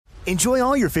Enjoy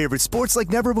all your favorite sports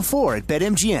like never before at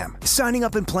BetMGM. Signing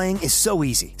up and playing is so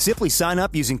easy. Simply sign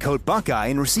up using code Buckeye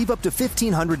and receive up to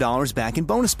 $1,500 back in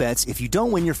bonus bets if you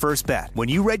don't win your first bet. When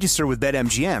you register with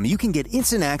BetMGM, you can get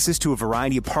instant access to a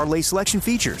variety of parlay selection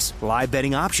features, live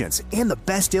betting options, and the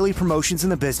best daily promotions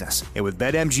in the business. And with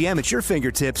BetMGM at your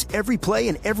fingertips, every play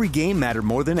and every game matter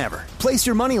more than ever. Place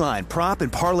your moneyline, prop,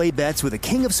 and parlay bets with the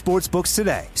king of sportsbooks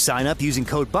today. Sign up using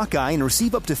code Buckeye and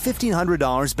receive up to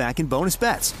 $1,500 back in bonus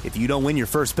bets if you don't win your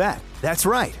first bet. That's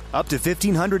right, up to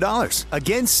 $1,500.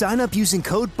 Again, sign up using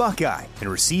code Buckeye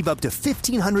and receive up to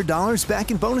 $1,500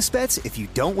 back in bonus bets if you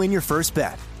don't win your first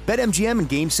bet. BetMGM and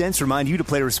GameSense remind you to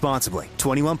play responsibly.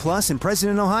 21 plus and present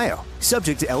in Ohio.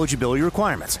 Subject to eligibility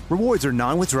requirements. Rewards are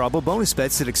non-withdrawable bonus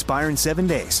bets that expire in 7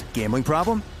 days. Gambling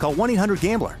problem? Call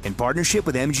 1-800-GAMBLER in partnership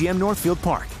with MGM Northfield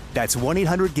Park. That's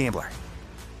 1-800-GAMBLER.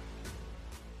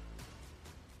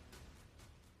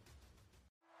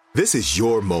 This is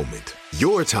your moment,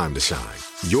 your time to shine,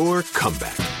 your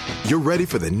comeback. You're ready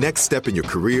for the next step in your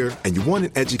career, and you want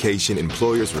an education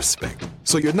employers respect.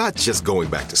 So you're not just going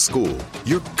back to school,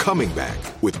 you're coming back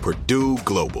with Purdue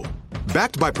Global.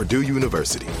 Backed by Purdue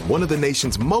University, one of the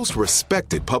nation's most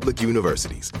respected public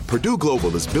universities, Purdue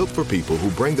Global is built for people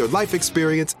who bring their life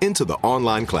experience into the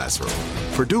online classroom.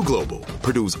 Purdue Global,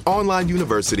 Purdue's online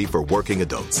university for working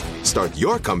adults. Start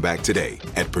your comeback today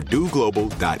at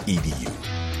purdueglobal.edu.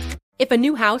 If a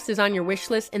new house is on your wish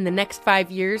list in the next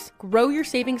 5 years, grow your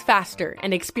savings faster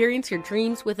and experience your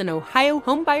dreams with an Ohio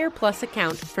Homebuyer Plus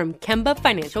account from Kemba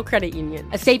Financial Credit Union.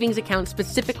 A savings account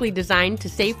specifically designed to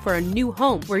save for a new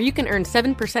home, where you can earn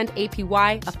 7%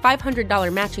 APY, a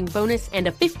 $500 matching bonus, and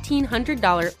a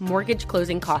 $1,500 mortgage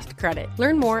closing cost credit.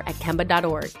 Learn more at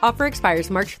Kemba.org. Offer expires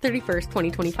March 31st,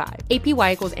 2025.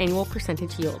 APY equals annual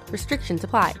percentage yield. Restrictions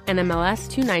apply. NMLS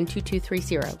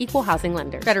 292230. Equal housing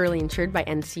lender. Federally insured by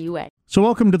NCUA. So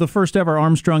welcome to the first ever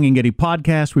Armstrong and Getty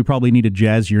podcast. We probably need to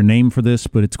jazz your name for this,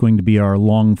 but it's going to be our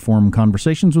long-form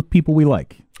conversations with people we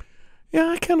like. Yeah,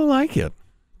 I kind of like it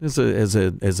as a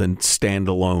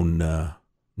standalone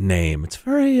name. It's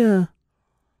very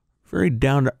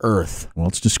down to earth. Well,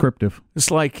 it's descriptive.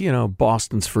 It's like,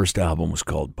 Boston's first album was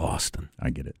called Boston. I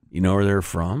get it. You know where they're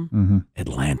from? Mm-hmm.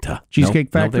 Atlanta. Cheesecake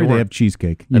Factory. They have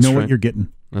cheesecake. You know what you're getting.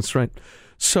 That's right.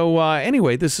 So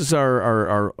anyway, this is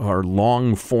our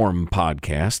long-form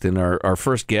podcast, and our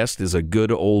first guest is a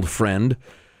good old friend,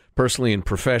 personally and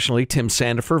professionally, Tim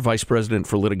Sandefur, Vice President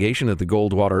for Litigation at the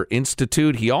Goldwater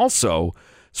Institute. He also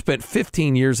spent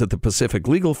 15 years at the Pacific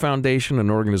Legal Foundation, an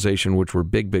organization which we're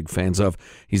big fans of.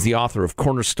 He's the author of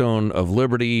Cornerstone of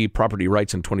Liberty, Property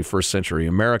Rights in 21st Century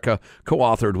America,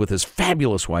 co-authored with his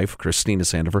fabulous wife, Christina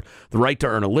Sandefur, The Right to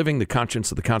Earn a Living, The Conscience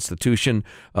of the Constitution,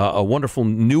 a wonderful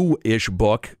new-ish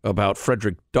book about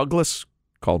Frederick Douglass,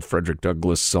 called Frederick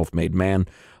Douglass, Self-Made Man,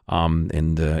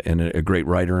 and a great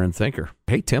writer and thinker.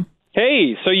 Hey, Tim.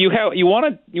 Hey, so you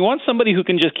want somebody who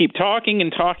can just keep talking and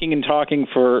talking and talking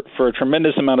for a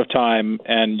tremendous amount of time,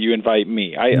 and you invite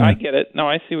me. I get it. No,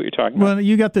 I see what you're talking about. Well,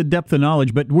 you got the depth of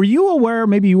knowledge, but were you aware?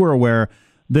 Maybe you were aware.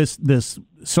 This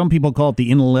some people call it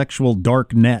the intellectual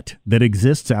dark net that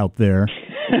exists out there.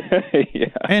 Yeah.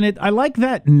 And I like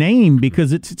that name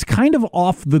because it's kind of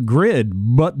off the grid,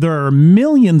 but there are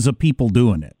millions of people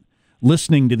doing it,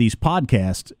 listening to these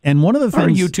podcasts. And one of the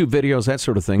things... YouTube videos, that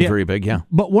sort of thing, very big, yeah.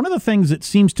 But one of the things that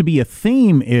seems to be a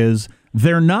theme is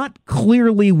they're not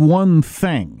clearly one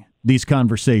thing, these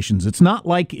conversations. It's not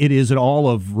like it is at all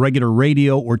of regular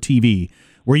radio or TV,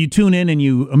 where you tune in and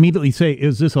you immediately say,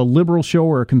 is this a liberal show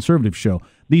or a conservative show?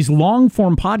 These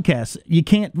long-form podcasts, you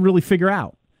can't really figure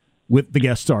out what the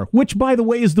guests are, which, by the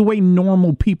way, is the way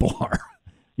normal people are.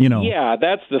 Yeah,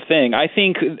 that's the thing. I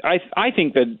think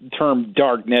the term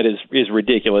dark net is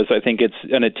ridiculous. I think it's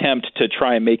an attempt to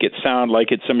try and make it sound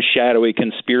like it's some shadowy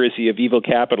conspiracy of evil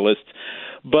capitalists.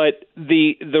 But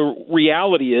the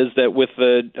reality is that with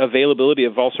the availability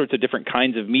of all sorts of different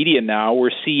kinds of media now,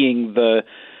 we're seeing the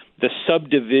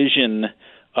subdivision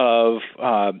of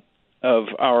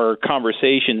our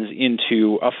conversations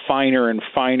into a finer and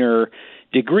finer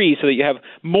degree, so that you have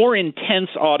more intense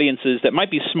audiences that might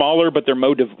be smaller, but they're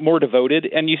more devoted.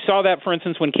 And you saw that, for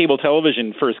instance, when cable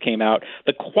television first came out.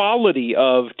 The quality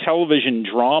of television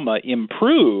drama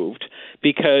improved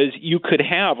because you could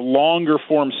have longer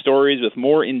form stories with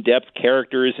more in-depth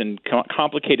characters and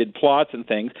complicated plots and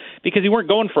things, because you weren't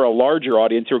going for a larger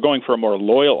audience, you were going for a more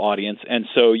loyal audience, and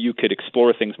so you could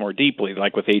explore things more deeply,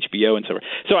 like with HBO and so forth.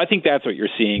 So I think that's what you're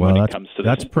seeing when it comes to this.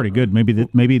 That's pretty good. Maybe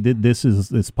this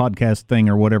podcast thing,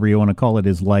 or whatever you want to call it,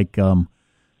 is like cable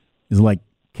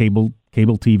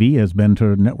TV has been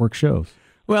to network shows.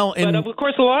 Well, but of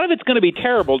course, a lot of it's going to be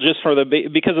terrible just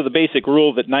because of the basic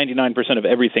rule that 99% of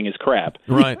everything is crap.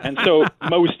 Right. And so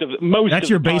most That's of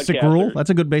your the basic rule? That's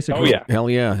a good basic rule. Yeah. Hell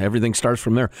yeah. Everything starts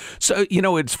from there. So,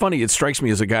 it's funny. It strikes me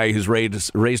as a guy who's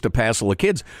raised a passel of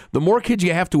kids. The more kids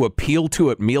you have to appeal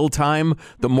to at mealtime,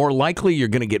 the more likely you're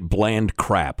going to get bland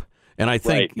crap. And I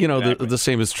think, exactly. the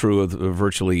same is true of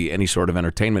virtually any sort of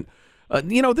entertainment.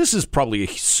 This is probably a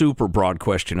super broad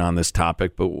question on this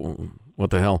topic, but what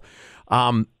the hell?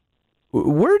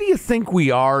 Where do you think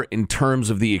we are in terms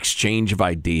of the exchange of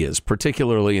ideas,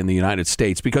 particularly in the United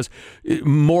States? Because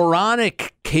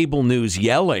moronic cable news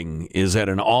yelling is at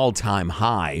an all-time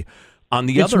high. On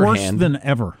the other hand, it's worse than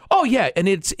ever. Oh yeah, and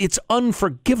it's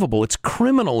unforgivable. It's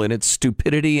criminal in its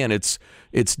stupidity and its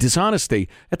dishonesty.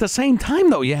 At the same time,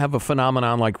 though, you have a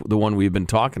phenomenon like the one we've been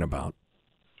talking about.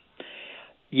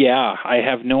 Yeah, I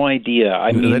have no idea.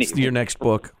 I mean, that's your next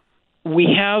book.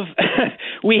 We have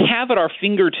at our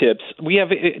fingertips, we have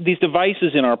these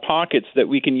devices in our pockets that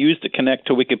we can use to connect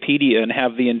to Wikipedia and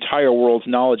have the entire world's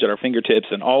knowledge at our fingertips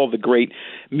and all of the great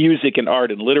music and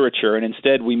art and literature. And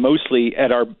instead, we mostly,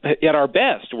 at our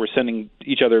best, we're sending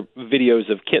each other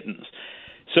videos of kittens.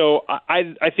 So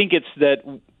I think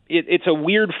it's a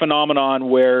weird phenomenon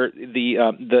where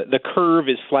the curve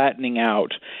is flattening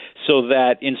out, so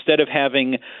that instead of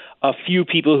having a few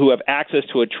people who have access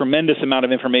to a tremendous amount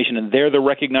of information and they're the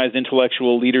recognized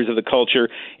intellectual leaders of the culture,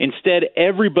 instead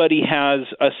everybody has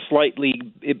a slightly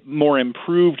more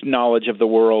improved knowledge of the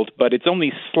world, but it's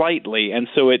only slightly, and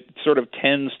so it sort of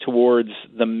tends towards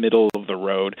the middle of the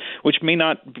road, which may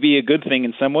not be a good thing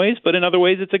in some ways, but in other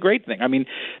ways it's a great thing. I mean,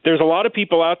 there's a lot of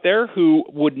people out there who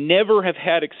would never have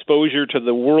had exposure to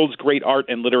the world's great art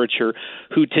and literature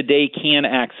who today can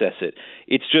access it.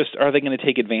 It's just, are they going to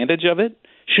take advantage of it?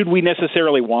 Should we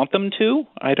necessarily want them to?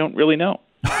 I don't really know.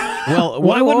 Well,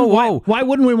 why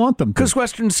wouldn't we want them to? Because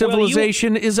Western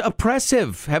civilization is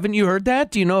oppressive. Haven't you heard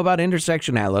that? Do you know about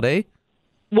intersectionality?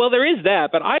 Well, there is that,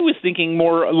 but I was thinking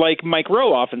more like Mike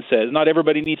Rowe often says, not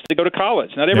everybody needs to go to college.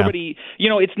 Not everybody,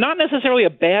 it's not necessarily a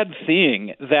bad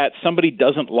thing that somebody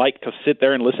doesn't like to sit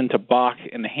there and listen to Bach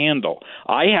and Handel.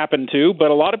 I happen to,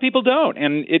 but a lot of people don't.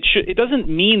 And it doesn't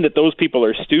mean that those people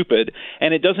are stupid,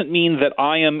 and it doesn't mean that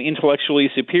I am intellectually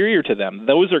superior to them.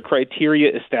 Those are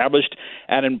criteria established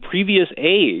at a previous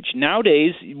age.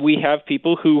 Nowadays, we have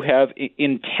people who have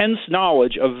intense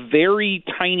knowledge of very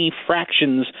tiny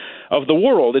fractions of the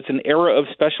world. It's an era of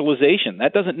specialization.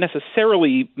 That doesn't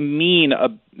necessarily mean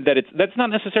that's not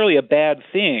necessarily a bad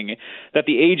thing that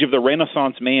the age of the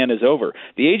Renaissance man is over.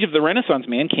 The age of the Renaissance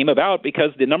man came about because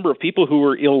the number of people who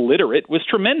were illiterate was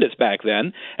tremendous back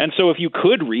then. And so if you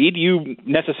could read, you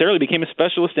necessarily became a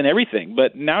specialist in everything.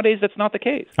 But nowadays, that's not the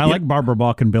case. I like Barbara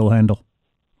Bach and Bill Handel.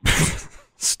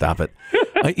 Stop it.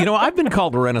 I've been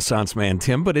called a Renaissance man,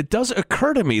 Tim, but it does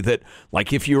occur to me that,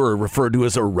 like, if you were referred to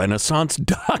as a Renaissance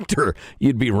doctor,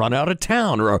 you'd be run out of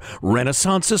town, or a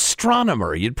Renaissance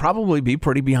astronomer. You'd probably be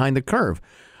pretty behind the curve.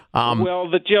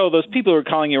 Joe, those people who are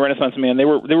calling you a Renaissance man, they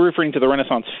were referring to the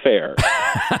Renaissance Fair.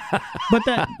 But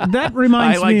that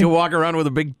reminds me. I like to walk around with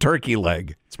a big turkey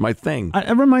leg. It's my thing.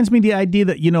 It reminds me of the idea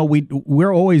that,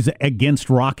 we're always against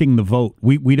rocking the vote.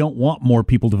 We don't want more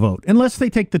people to vote. Unless they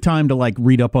take the time to,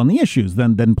 read up on the issues,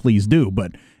 then please do.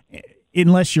 But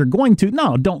unless you're going to,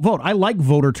 no, don't vote. I like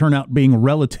voter turnout being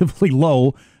relatively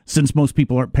low since most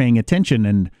people aren't paying attention,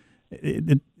 and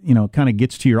it kind of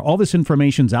gets to all this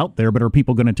information's out there, but are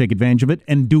people going to take advantage of it,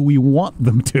 and do we want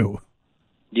them to?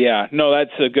 Yeah, no,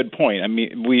 that's a good point. I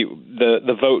mean,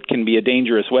 the vote can be a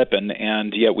dangerous weapon,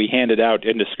 and yet we hand it out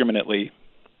indiscriminately.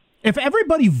 If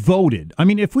everybody voted,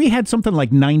 if we had something like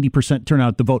 90%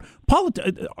 turnout to vote,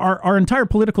 our entire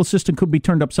political system could be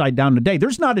turned upside down today.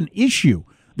 There's not an issue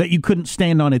that you couldn't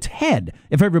stand on its head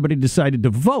if everybody decided to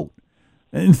vote.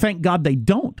 And thank God they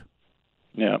don't.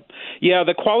 Yeah.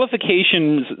 The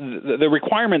qualifications, the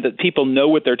requirement that people know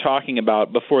what they're talking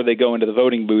about before they go into the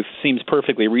voting booth seems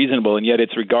perfectly reasonable, and yet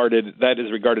it's regarded.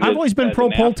 I've always been pro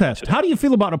poll test. How do you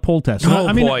feel about a poll test?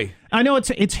 Boy. I know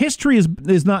its history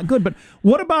is not good, but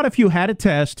what about if you had a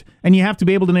test and you have to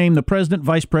be able to name the president,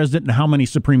 vice president, and how many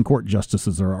Supreme Court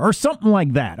justices there are, or something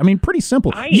like that? Pretty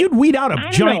simple. You'd weed out a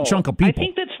giant chunk of people. I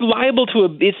think that's liable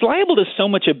to so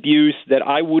much abuse that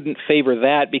I wouldn't favor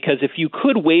that, because if you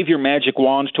could wave your magic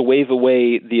wand to wave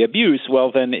away the abuse,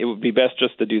 well, then it would be best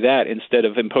just to do that instead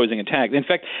of imposing a tax. In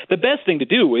fact, the best thing to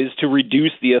do is to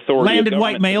reduce the authority landed of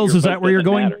white males. Is that where you're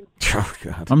going? Oh,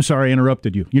 God. I'm sorry, I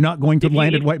interrupted you. You're not going to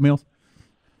landed white males?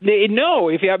 No,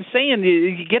 I'm saying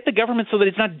you get the government so that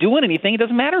it's not doing anything. It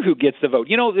doesn't matter who gets the vote.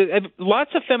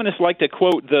 Lots of feminists like to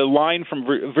quote the line from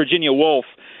Virginia Woolf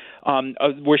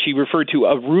where she referred to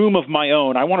a room of my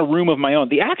own. I want a room of my own.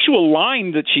 The actual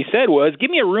line that she said was,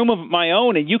 give me a room of my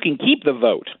own and you can keep the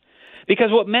vote. Because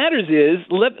what matters is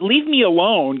leave me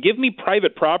alone, give me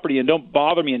private property, and don't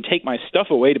bother me and take my stuff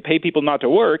away to pay people not to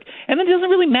work. And then it doesn't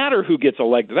really matter who gets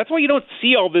elected. That's why you don't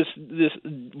see all this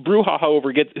brouhaha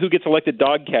over who gets elected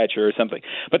dog catcher or something.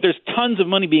 But there's tons of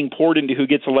money being poured into who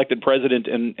gets elected president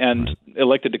and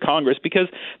elected to Congress because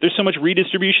there's so much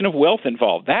redistribution of wealth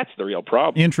involved. That's the real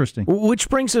problem. Interesting. Which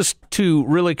brings us to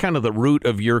really kind of the root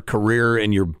of your career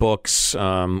and your books,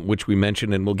 which we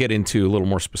mentioned, and we'll get into a little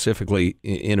more specifically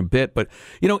in a bit. But,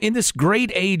 in this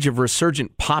great age of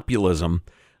resurgent populism,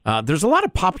 there's a lot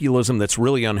of populism that's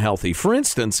really unhealthy. For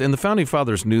instance, and the Founding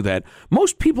Fathers knew that,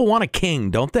 most people want a king,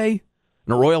 don't they?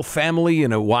 And a royal family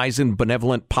and a wise and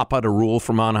benevolent papa to rule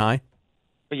from on high?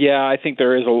 Yeah, I think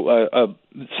there is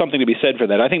something to be said for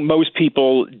that. I think most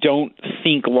people don't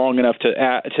think long enough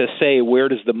to say, where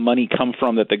does the money come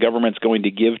from that the government's going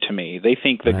to give to me? They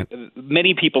think that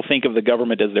many people think of the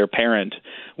government as their parent,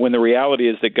 when the reality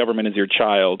is that government is your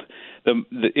child.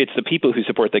 It's the people who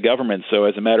support the government. So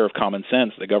as a matter of common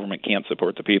sense, the government can't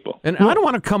support the people. And I don't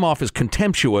want to come off as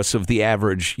contemptuous of the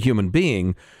average human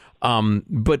being.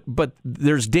 But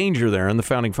there's danger there, and the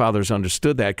Founding Fathers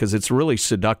understood that because it's a really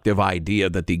seductive idea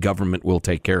that the government will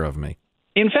take care of me.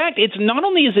 In fact, it's not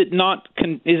only is it not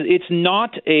it's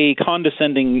not a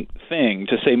condescending thing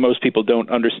to say most people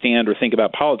don't understand or think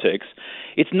about politics.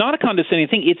 It's not a condescending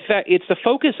thing. It's the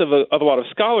focus of a lot of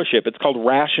scholarship. It's called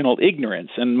rational ignorance.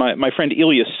 And my friend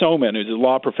Ilya Somin, who's a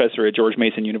law professor at George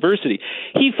Mason University,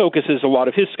 he focuses a lot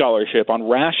of his scholarship on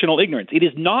rational ignorance. It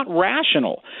is not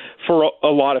rational for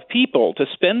a lot of people to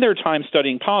spend their time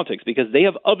studying politics because they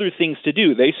have other things to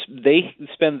do. They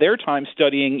spend their time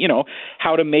studying,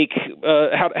 how to make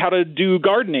how to do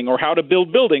gardening or how to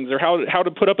build buildings or how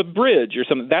to put up a bridge or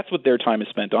something. That's what their time is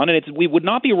spent on. And we would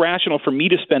not be rational for me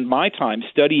to spend my time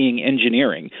studying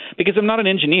engineering because I'm not an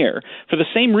engineer, for the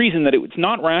same reason that it's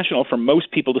not rational for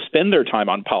most people to spend their time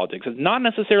on politics. It's not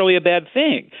necessarily a bad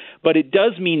thing, but it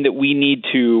does mean that we need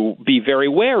to be very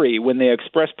wary when they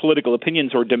express political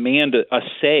opinions or demand a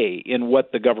say in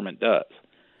what the government does.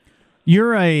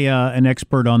 You're an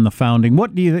expert on the founding.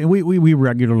 What do you? We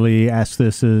regularly ask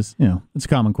this as it's a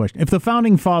common question. If the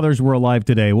Founding Fathers were alive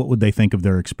today, what would they think of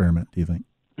their experiment? Do you think?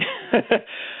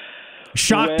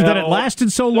 Shocked that it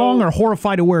lasted so long, or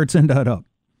horrified at where it's ended up?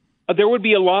 There would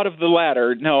be a lot of the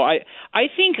latter. No, I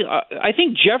think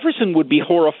Jefferson would be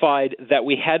horrified that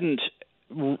we hadn't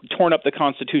torn up the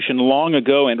Constitution long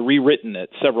ago and rewritten it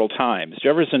several times.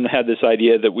 Jefferson had this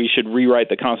idea that we should rewrite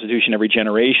the Constitution every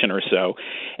generation or so.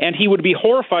 And he would be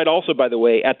horrified also, by the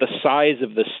way, at the size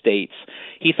of the states.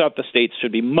 He thought the states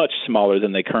should be much smaller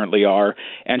than they currently are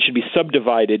and should be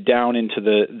subdivided down into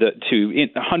to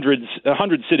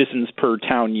 100 citizens per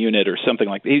town unit or something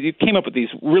like that. He came up with these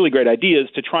really great ideas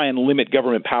to try and limit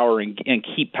government power and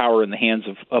keep power in the hands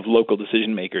of local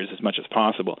decision makers as much as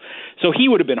possible. So he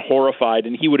would have been horrified,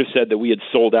 and he would have said that we had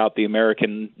sold out the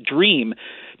American dream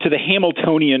to the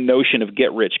Hamiltonian notion of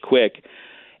get rich quick.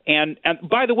 And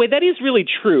by the way, that is really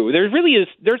true.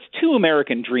 There's two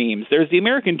American dreams. There's the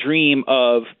American dream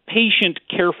of patient,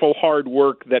 careful, hard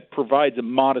work that provides a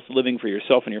modest living for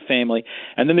yourself and your family.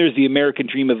 And then there's the American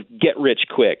dream of get rich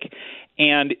quick.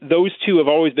 And those two have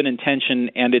always been in tension,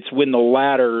 and it's when the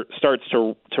latter starts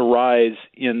to rise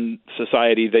in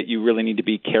society that you really need to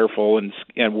be careful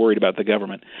and worried about the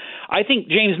government. I think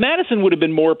James Madison would have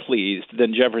been more pleased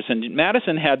than Jefferson.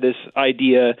 Madison had this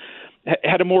idea,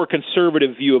 had a more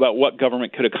conservative view about what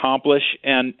government could accomplish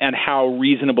and how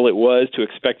reasonable it was to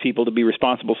expect people to be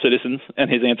responsible citizens, and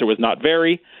his answer was not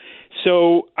very.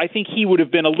 So I think he would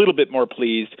have been a little bit more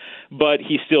pleased, but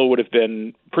he still would have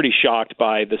been pretty shocked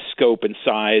by the scope and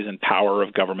size and power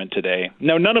of government today.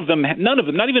 No, none of them, not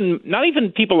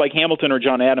even people like Hamilton or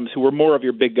John Adams, who were more of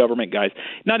your big government guys,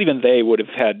 not even they would have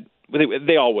had.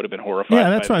 They all would have been horrified. Yeah,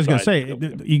 that's what I was going to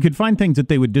say. You could find things that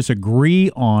they would disagree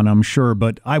on, I'm sure,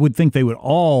 but I would think they would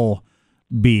all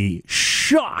be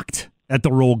shocked at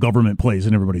the role government plays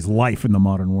in everybody's life in the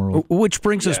modern world. Which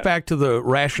brings us back to the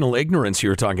rational ignorance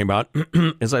you're talking about.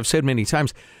 As I've said many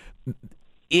times,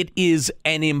 it is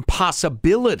an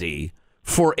impossibility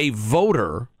for a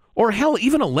voter, or hell,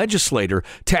 even a legislator,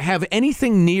 to have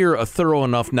anything near a thorough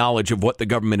enough knowledge of what the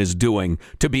government is doing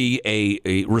to be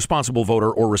a responsible voter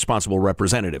or responsible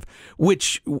representative,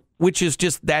 which is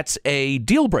just, that's a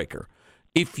deal breaker.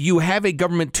 If you have a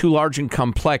government too large and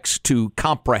complex to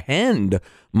comprehend,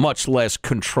 much less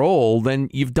control, then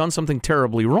you've done something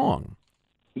terribly wrong.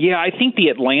 Yeah, I think The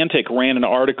Atlantic ran an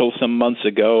article some months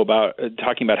ago about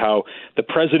talking about how the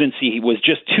presidency was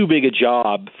just too big a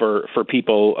job for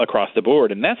people across the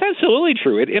board. And that's absolutely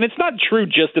true. And it's not true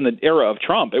just in the era of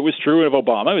Trump. It was true of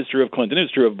Obama. It was true of Clinton. It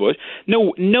was true of Bush.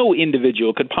 No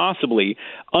individual could possibly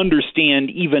understand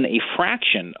even a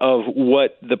fraction of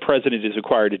what the president is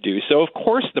required to do. So, of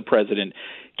course, the president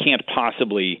can't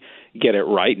possibly get it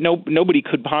right. Nobody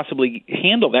could possibly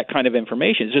handle that kind of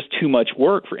information. It's just too much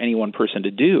work for any one person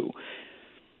to do.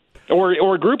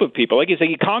 Or a group of people. Like you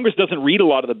say, Congress doesn't read a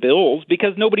lot of the bills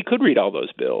because nobody could read all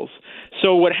those bills.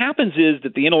 So what happens is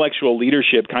that the intellectual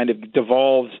leadership kind of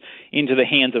devolves into the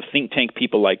hands of think tank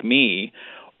people like me,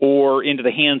 or into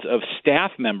the hands of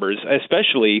staff members,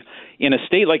 especially in a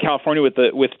state like California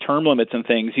with term limits and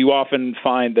things. You often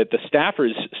find that the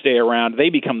staffers stay around. They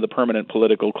become the permanent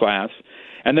political class.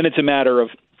 And then it's a matter of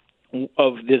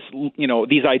this,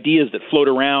 these ideas that float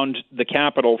around the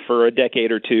Capitol for a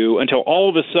decade or two until all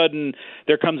of a sudden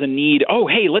there comes a need. Oh,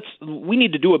 hey, we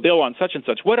need to do a bill on such and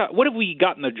such. What have we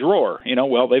got in the drawer?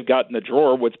 Well, they've got in the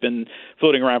drawer what's been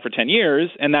floating around for 10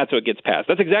 years, and that's what gets passed.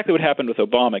 That's exactly what happened with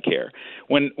Obamacare.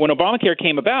 When Obamacare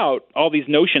came about, all these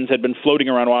notions had been floating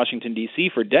around Washington, D.C.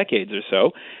 for decades or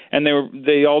so, and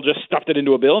they all just stuffed it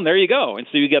into a bill, and there you go. And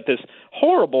so you get this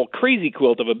horrible, crazy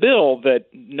quilt of a bill that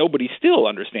nobody still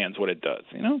understands what it does,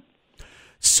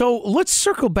 So let's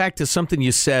circle back to something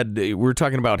you said. We were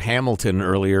talking about Hamilton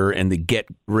earlier and the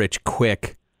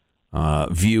get-rich-quick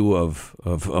view of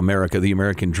America, the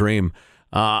American dream.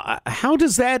 How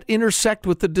does that intersect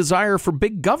with the desire for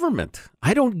big government?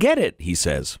 I don't get it, he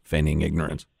says, feigning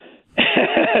ignorance.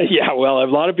 Yeah, well, a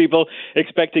lot of people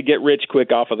expect to get rich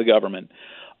quick off of the government.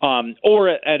 Or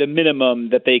at a minimum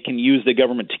that they can use the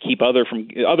government to keep other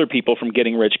people from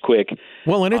getting rich quick.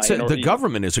 Well, and the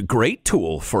government is a great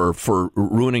tool for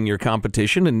ruining your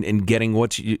competition and getting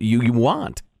what you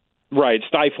want. Right,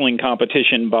 stifling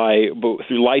competition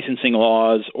through licensing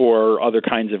laws or other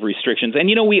kinds of restrictions. And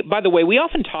by the way, we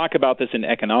often talk about this in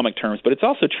economic terms, but it's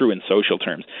also true in social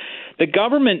terms. The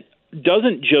government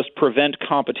doesn't just prevent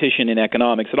competition in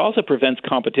economics, it also prevents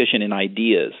competition in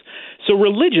ideas. So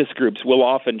religious groups will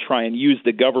often try and use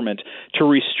the government to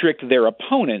restrict their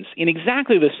opponents in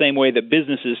exactly the same way that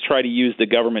businesses try to use the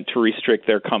government to restrict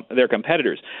their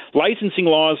competitors. Licensing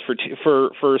laws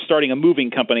for starting a moving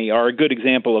company are a good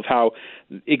example of how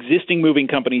existing moving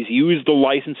companies use the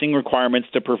licensing requirements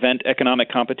to prevent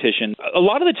economic competition. A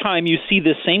lot of the time you see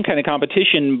this same kind of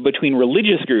competition between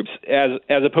religious groups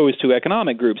as opposed to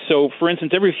economic groups. So, for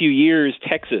instance, every few years,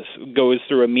 Texas goes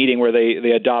through a meeting where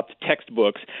they adopt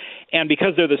textbooks. And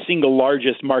because they're the single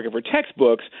largest market for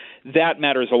textbooks, that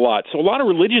matters a lot. So a lot of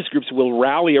religious groups will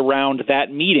rally around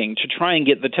that meeting to try and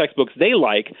get the textbooks they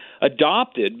like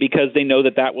adopted because they know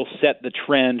that will set the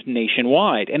trend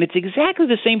nationwide. And it's exactly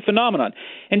the same phenomenon.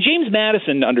 And James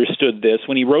Madison understood this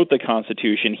when he wrote the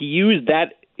Constitution. He used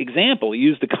that example. He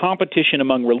used the competition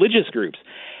among religious groups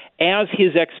as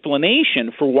his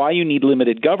explanation for why you need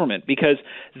limited government, because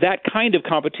that kind of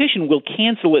competition will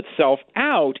cancel itself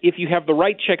out if you have the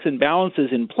right checks and balances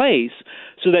in place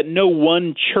so that no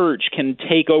one church can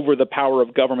take over the power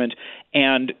of government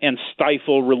and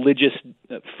stifle religious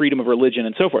freedom of religion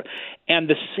and so forth. And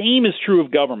the same is true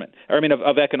of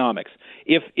of economics.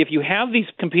 If you have these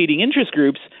competing interest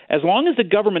groups, as long as the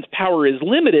government's power is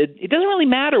limited, it doesn't really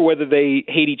matter whether they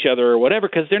hate each other or whatever,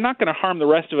 because they're not going to harm the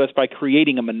rest of us by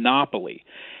creating a monopoly.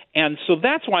 And so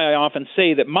that's why I often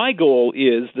say that my goal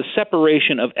is the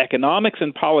separation of economics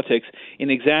and politics in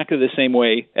exactly the same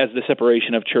way as the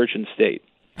separation of church and state.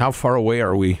 How far away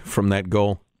are we from that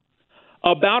goal?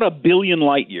 About 1 billion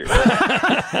light years.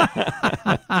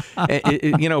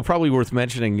 Probably worth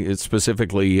mentioning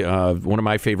specifically, one of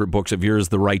my favorite books of yours,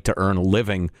 The Right to Earn a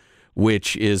Living,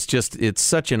 which is it's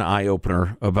such an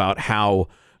eye-opener about how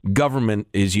government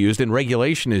is used and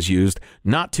regulation is used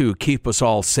not to keep us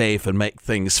all safe and make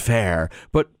things fair,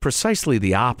 but precisely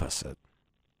the opposite.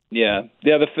 Yeah.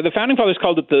 The Founding Fathers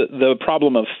called it the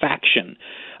problem of faction.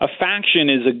 A faction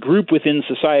is a group within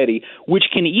society, which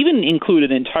can even include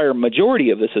an entire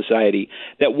majority of the society,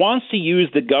 that wants to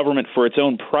use the government for its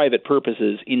own private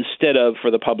purposes instead of for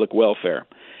the public welfare.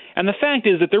 And the fact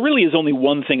is that there really is only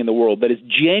one thing in the world that is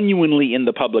genuinely in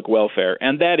the public welfare,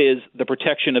 and that is the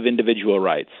protection of individual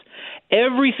rights.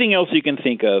 Everything else you can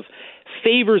think of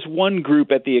favors one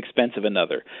group at the expense of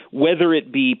another, whether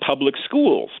it be public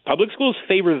schools. Public schools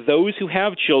favor those who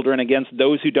have children against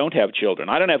those who don't have children.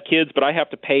 I don't have kids, but I have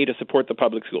to pay to support the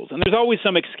public schools. And there's always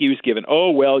some excuse given.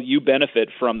 Oh, well, you benefit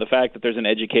from the fact that there's an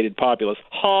educated populace.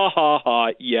 Ha, ha, ha.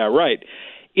 Yeah, right.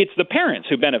 it's the parents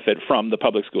who benefit from the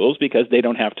public schools because they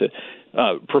don't have to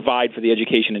provide for the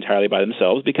education entirely by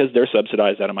themselves because they're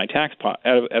subsidized out of my tax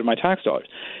dollars.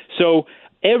 So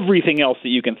everything else that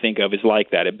you can think of is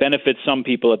like that. It benefits some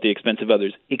people at the expense of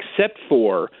others, except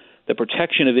for the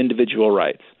protection of individual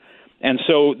rights. And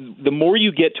so the more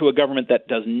you get to a government that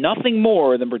does nothing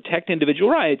more than protect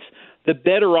individual rights, the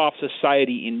better off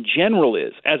society in general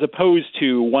is, as opposed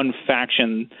to one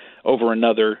faction over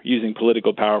another using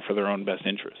political power for their own best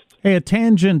interests. Hey, a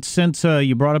tangent, since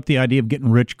you brought up the idea of getting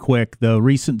rich quick, the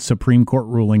recent Supreme Court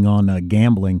ruling on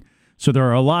gambling. So there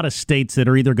are a lot of states that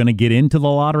are either going to get into the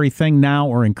lottery thing now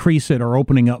or increase it or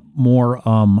opening up more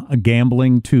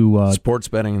gambling to sports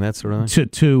betting and that sort of thing.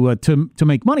 To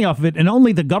make money off of it, and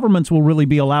only the governments will really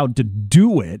be allowed to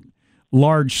do it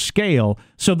large scale.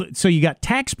 So you got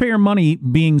taxpayer money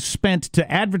being spent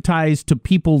to advertise to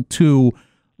people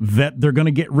that they're going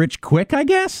to get rich quick, I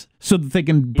guess, so that they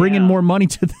can bring in more money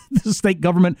to the state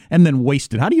government and then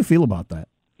waste it. How do you feel about that?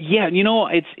 Yeah,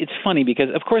 it's funny because,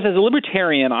 of course, as a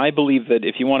libertarian, I believe that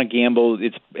if you want to gamble,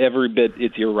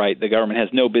 it's your right. The government has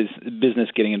no business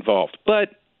getting involved. But,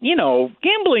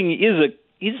 gambling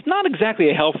is not exactly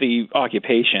a healthy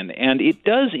occupation, and it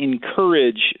does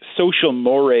encourage social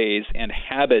mores and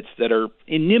habits that are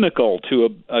inimical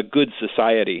to a good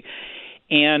society.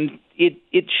 And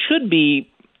it should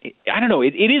be, I don't know,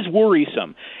 it is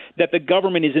worrisome that the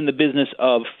government is in the business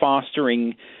of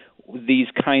fostering these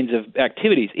kinds of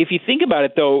activities. If you think about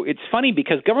it, though, it's funny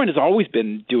because government has always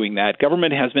been doing that.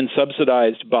 Government has been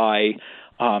subsidized by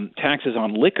taxes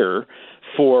on liquor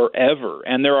forever,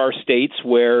 and there are states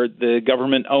where the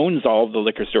government owns all of the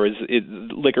liquor stores.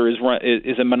 Liquor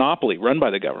is a monopoly run by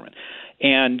the government,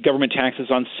 and government taxes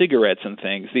on cigarettes and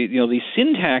things. These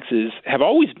sin taxes have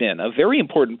always been a very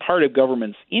important part of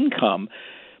government's income,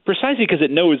 precisely because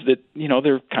it knows that,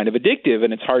 they're kind of addictive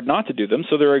and it's hard not to do them,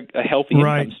 so they're a healthy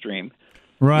income stream.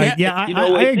 Right. Yeah,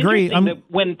 I agree. That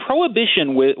when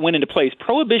Prohibition went into place,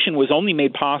 Prohibition was only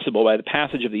made possible by the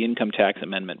passage of the Income Tax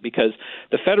Amendment because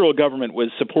the federal government was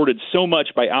supported so much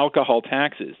by alcohol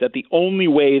taxes that the only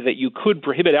way that you could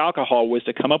prohibit alcohol was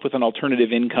to come up with an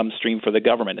alternative income stream for the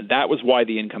government. And that was why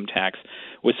the income tax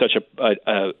was such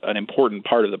an important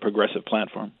part of the progressive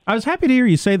platform. I was happy to hear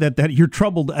you say that you're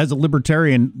troubled as a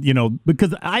libertarian,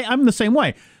 because I'm the same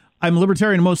way. I'm a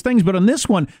libertarian in most things, but on this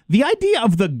one, the idea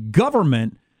of the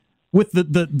government with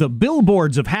the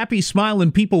billboards of happy,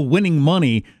 smiling people winning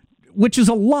money, which is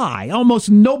a lie.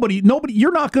 Almost nobody,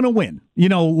 you're not going to win.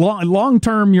 Long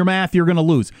term, your math, you're going to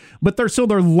lose. But they're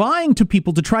lying to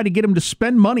people to try to get them to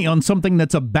spend money on something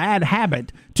that's a bad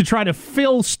habit to try to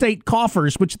fill state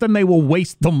coffers, which then they will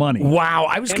waste the money. Wow,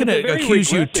 I was going to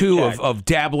accuse you, too, of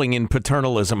dabbling in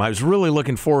paternalism. I was really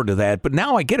looking forward to that, but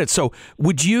now I get it. So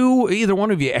would you, either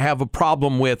one of you, have a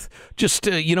problem with just,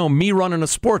 me running a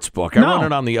sports book? I run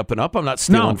it on the up and up. I'm not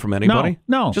stealing from anybody.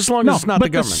 No. Just as long as it's not the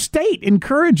government. But the state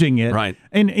encouraging it right.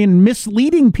 and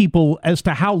misleading people as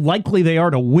to how likely they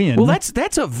are to win. Well,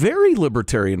 that's a very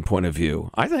libertarian point of view,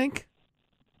 I think.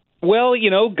 Well,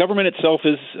 government itself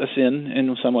is a sin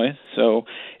in some ways, so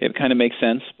it kind of makes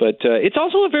sense. But it's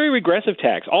also a very regressive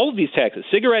tax. All of these taxes,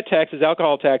 cigarette taxes,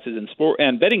 alcohol taxes,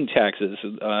 and betting taxes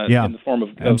in the form of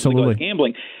legalized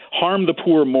gambling, harm the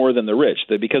poor more than the rich,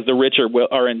 because the rich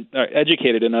are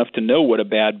educated enough to know what a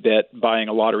bad bet buying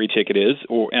a lottery ticket is,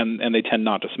 and they tend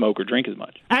not to smoke or drink as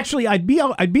much. Actually, I'd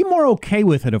be more okay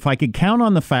with it if I could count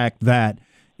on the fact that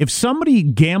if somebody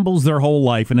gambles their whole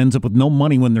life and ends up with no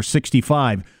money when they're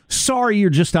 65, sorry,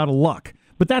 you're just out of luck.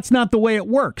 But that's not the way it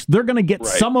works. They're going to get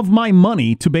some of my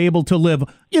money to be able to live,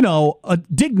 a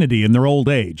dignity in their old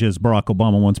age, as Barack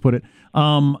Obama once put it.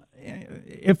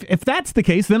 If that's the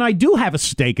case, then I do have a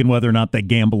stake in whether or not they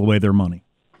gamble away their money.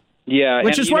 Yeah,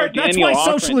 that's why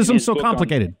socialism's so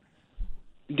complicated.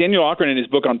 Daniel Ockren, in his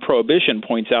book on Prohibition,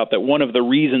 points out that one of the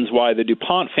reasons why the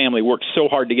DuPont family worked so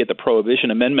hard to get the Prohibition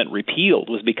Amendment repealed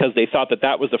was because they thought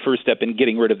that was the first step in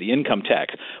getting rid of the income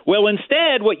tax. Well,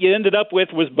 instead, what you ended up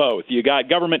with was both. You got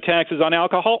government taxes on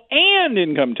alcohol and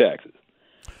income taxes.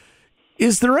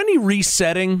 Is there any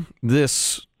resetting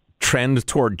this trend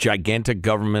toward gigantic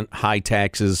government, high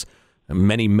taxes,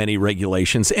 many, many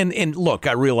regulations? And look,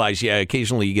 I realize,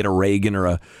 occasionally you get a Reagan or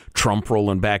a Trump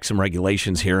rolling back some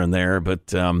regulations here and there, but,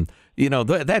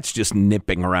 that's just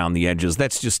nipping around the edges.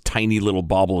 That's just tiny little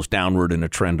bobbles downward and a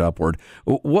trend upward.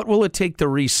 What will it take to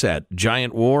reset?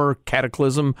 Giant war,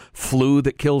 cataclysm, flu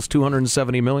that kills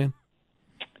 270 million?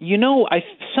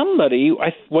 somebody,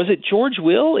 was it George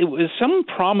Will? It was some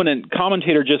prominent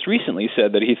commentator just recently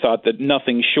said that he thought that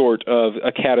nothing short of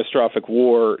a catastrophic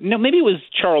war. No, maybe it was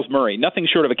Charles Murray. Nothing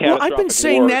short of a catastrophic war. Well, I've been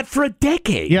saying that for a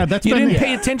decade. Yeah, you didn't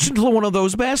pay attention to one of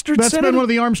those bastards. That's been one of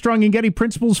the Armstrong and Getty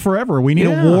principles forever. We need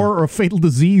a war or a fatal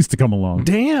disease to come along.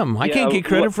 Damn, I can't get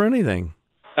credit for anything.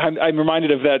 I'm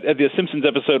reminded of that at the Simpsons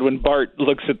episode when Bart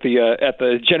looks at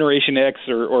the Generation X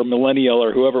or Millennial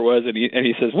or whoever it was, and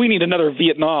he says, "We need another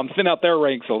Vietnam. Thin out their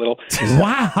ranks a little."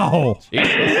 Wow,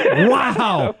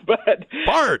 wow. But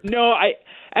Bart, no,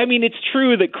 I mean, it's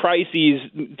true that crises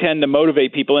tend to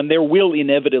motivate people, and there will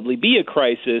inevitably be a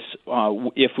crisis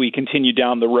if we continue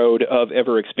down the road of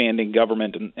ever-expanding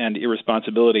government and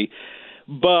irresponsibility.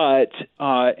 But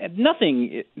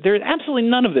there's absolutely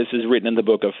none of this is written in the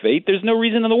Book of Fate. There's no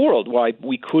reason in the world why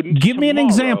we couldn't. Give me an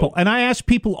example. And I ask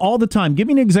people all the time, give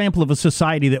me an example of a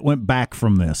society that went back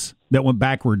from this, that went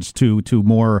backwards to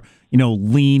more,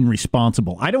 lean,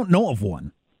 responsible. I don't know of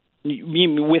one. You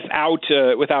mean without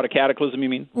a cataclysm, you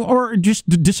mean? Or just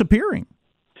disappearing.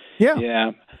 Yeah.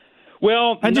 Yeah.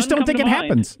 Well, I just don't think it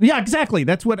happens. Yeah, exactly.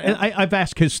 That's what I've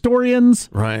asked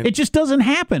historians. Right. It just doesn't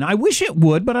happen. I wish it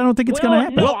would, but I don't think it's going to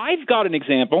happen. Well, I've got an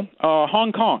example.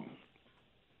 Hong Kong.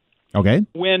 Okay.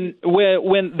 When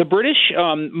the British,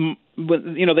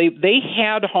 they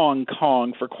had Hong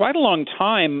Kong for quite a long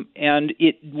time, and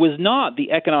it was not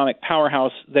the economic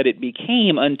powerhouse that it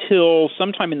became until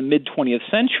sometime in the mid-20th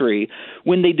century,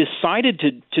 when they decided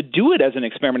to do it as an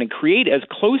experiment and create as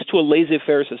close to a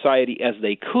laissez-faire society as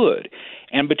they could.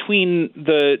 And between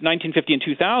the 1950 and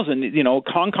 2000,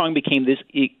 Hong Kong became this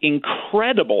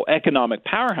incredible economic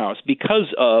powerhouse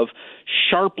because of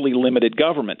sharply limited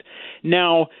government.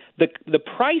 Now, the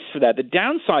price for that, the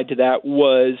downside to that,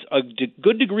 was a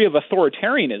good degree of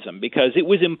authoritarianism because it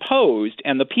was imposed,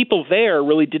 and the people there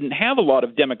really didn't have a lot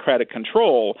of democratic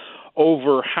control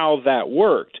over how that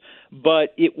worked.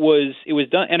 But it was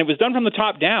done, and it was done from the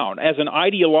top down as an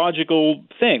ideological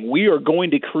thing. We are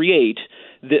going to create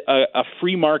a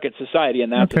free market society,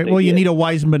 and that's okay. Well, you need a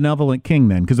wise and benevolent king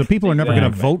then, because the people are never going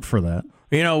to vote for that.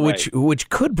 Which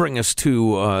could bring us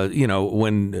to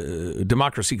when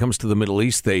democracy comes to the Middle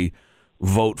East, they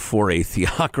vote for a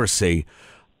theocracy.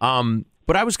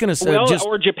 But I was going to say,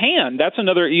 or Japan. That's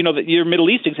another. Your Middle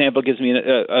East example gives me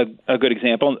a good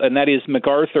example, and that is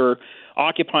MacArthur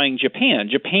occupying Japan.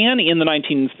 Japan in the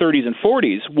 1930s and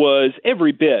 40s was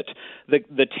every bit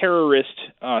the terrorist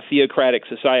theocratic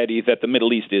society that the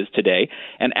Middle East is today.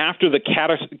 And after the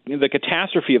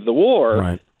catastrophe of the war,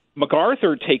 right,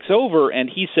 MacArthur takes over and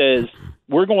he says,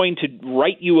 we're going to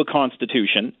write you a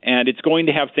constitution, and it's going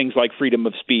to have things like freedom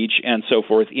of speech and so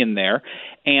forth in there.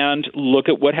 And look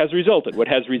at what has resulted. What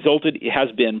has resulted has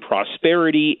been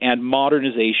prosperity and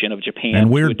modernization of Japan, and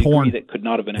weird to a degree porn that could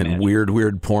not have been imagined. And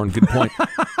weird porn. Good point.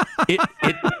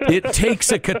 It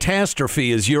takes a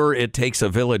catastrophe it takes a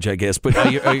village, I guess. But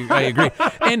I agree,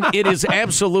 and it is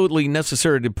absolutely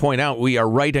necessary to point out we are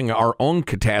writing our own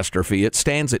catastrophe. It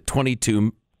stands at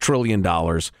 $22 trillion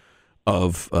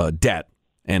of debt.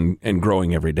 And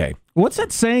growing every day. What's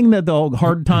that saying that the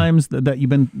hard times that you've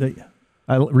been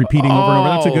repeating over and over?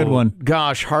 That's a good one.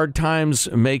 Gosh, hard times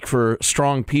make for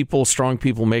strong people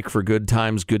make for good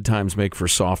times make for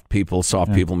soft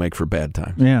people make for bad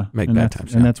times. Yeah, make bad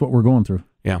times. And that's what we're going through.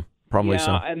 Yeah, probably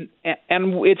so. And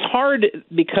it's hard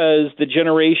because the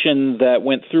generation that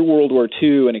went through World War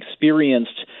II and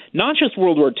experienced not just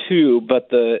World War II, but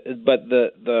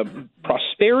the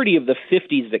prosperity of the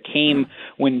 50s that came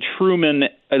when Truman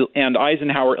and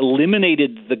Eisenhower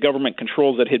eliminated the government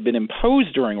controls that had been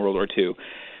imposed during World War II.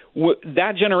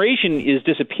 That generation is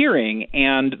disappearing,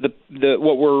 and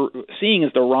what we're seeing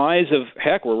is the rise of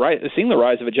seeing the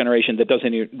rise of a generation that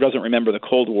doesn't remember the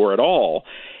Cold War at all.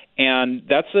 And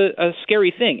that's a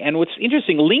scary thing. And what's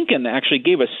interesting, Lincoln actually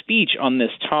gave a speech on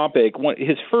this topic,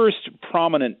 his first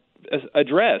prominent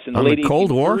address in the late 1830s.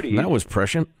 Cold War? That was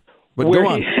prescient. But go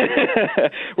on.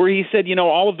 Where he said,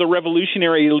 all of the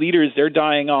revolutionary leaders, they're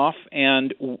dying off,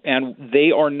 and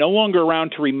they are no longer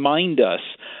around to remind us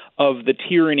of the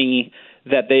tyranny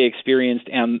that they experienced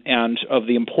and of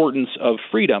the importance of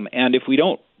freedom. And if we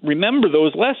don't remember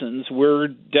those lessons, we're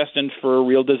destined for a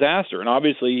real disaster. And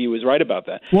obviously he was right about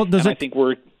that. Well, I think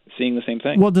we're seeing the same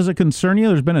thing. Well, does it concern you?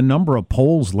 There's been a number of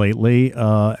polls lately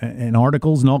and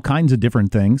articles and all kinds of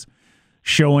different things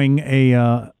showing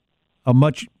a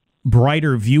much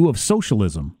brighter view of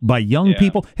socialism by young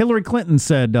people. Hillary Clinton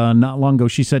said not long ago,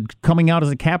 she said coming out as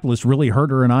a capitalist really hurt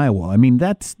her in Iowa. I mean,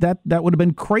 that would have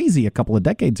been crazy a couple of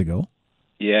decades ago.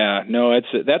 Yeah, no,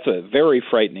 that's a very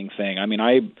frightening thing. I mean,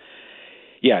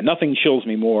 nothing chills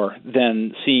me more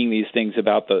than seeing these things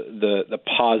about the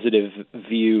positive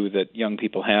view that young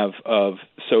people have of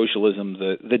socialism,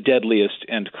 the deadliest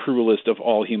and cruelest of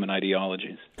all human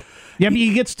ideologies. Yeah, but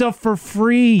you get stuff for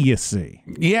free, you see.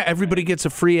 Yeah, everybody gets a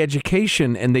free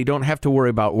education, and they don't have to worry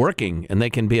about working, and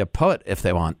they can be a poet if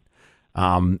they want.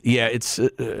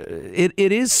 It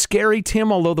is scary,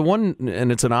 Tim, although the one,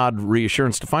 and it's an odd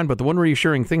reassurance to find, but the one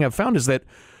reassuring thing I've found is that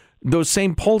those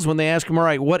same polls, when they ask them, all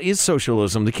right, what is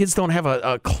socialism? The kids don't have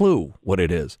a clue what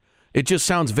it is. It just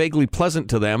sounds vaguely pleasant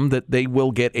to them that they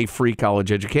will get a free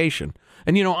college education.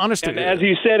 And, honestly... And as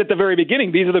you said at the very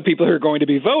beginning, these are the people who are going to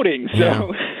be voting, so...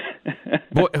 Yeah.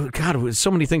 Boy, God,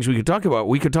 so many things we could talk about.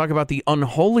 We could talk about the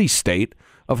unholy state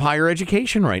of higher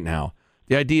education right now.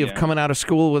 The idea of coming out of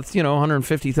school with,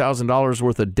 $150,000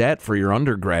 worth of debt for your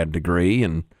undergrad degree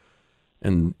and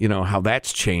how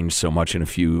that's changed so much in a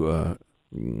few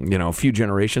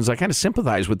generations. I kind of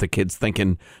sympathize with the kids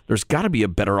thinking there's got to be a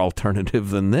better alternative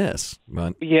than this.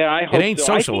 But I hope it ain't so.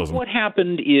 socialism. I think what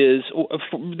happened is,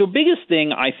 the biggest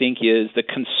thing I think is the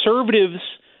conservatives.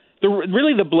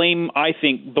 Really, the blame, I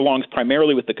think, belongs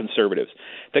primarily with the conservatives.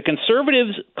 The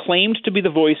conservatives claimed to be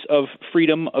the voice of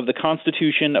freedom, of the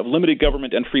Constitution, of limited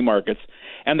government and free markets,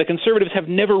 and the conservatives have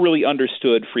never really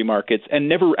understood free markets and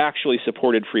never actually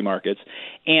supported free markets.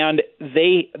 And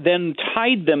they then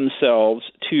tied themselves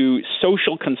to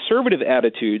social conservative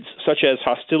attitudes, such as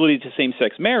hostility to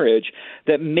same-sex marriage,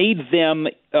 that made them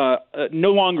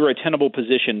no longer a tenable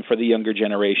position for the younger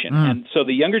generation. And so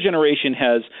the younger generation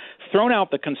has thrown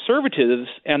out the conservatives,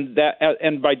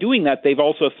 and by doing that, they've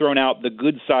also thrown out the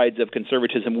good sides of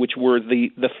conservatism, which were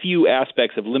the few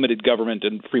aspects of limited government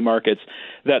and free markets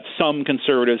that some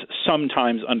conservatives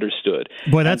sometimes understood.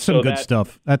 Boy, that's some good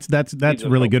stuff. That's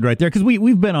really good right there, because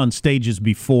we've been on stages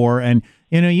before, and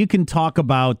you can talk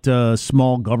about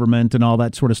small government and all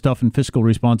that sort of stuff and fiscal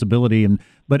responsibility,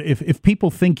 but if people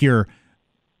think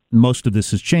most of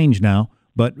this has changed now.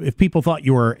 But if people thought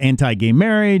you were anti-gay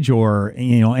marriage or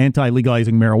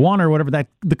anti-legalizing marijuana or whatever,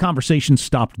 the conversation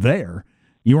stopped there.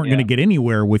 You weren't going to get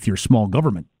anywhere with your small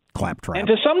government claptrap. And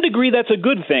to some degree, that's a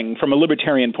good thing from a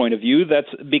libertarian point of view. That's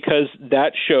because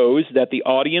that shows that the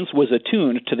audience was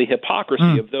attuned to the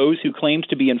hypocrisy of those who claimed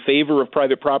to be in favor of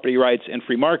private property rights and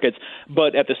free markets,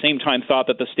 but at the same time thought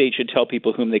that the state should tell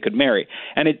people whom they could marry.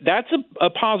 And that's a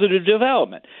positive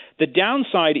development. The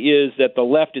downside is that the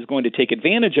left is going to take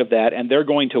advantage of that, and they're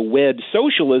going to wed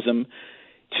socialism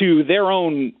to their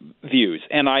own views.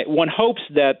 And one hopes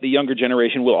that the younger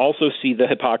generation will also see the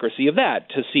hypocrisy of that,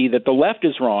 to see that the left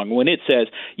is wrong when it says,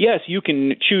 yes, you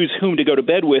can choose whom to go to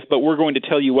bed with, but we're going to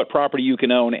tell you what property you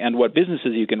can own and what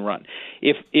businesses you can run.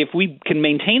 If we can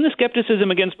maintain the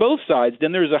skepticism against both sides,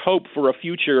 then there's a hope for a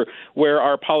future where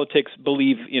our politics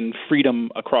believe in freedom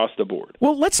across the board.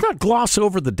 Well, let's not gloss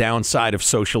over the downside of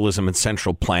socialism and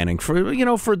central planning.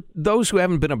 For those who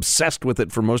haven't been obsessed with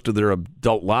it for most of their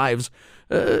adult lives,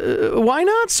 why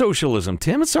not socialism,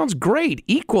 Tim? It sounds great,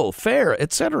 equal, fair,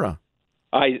 etc.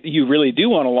 You really do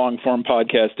want a long-form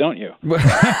podcast, don't you?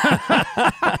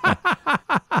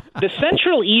 The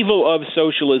central evil of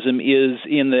socialism is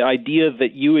in the idea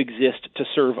that you exist to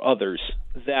serve others,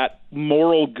 that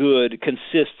moral good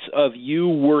consists of you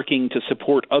working to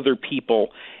support other people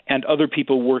and other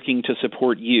people working to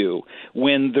support you,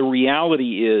 when the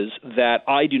reality is that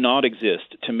I do not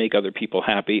exist to make other people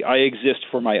happy. I exist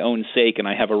for my own sake, and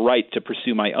I have a right to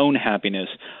pursue my own happiness,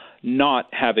 not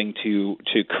having to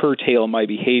curtail my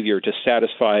behavior to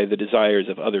satisfy the desires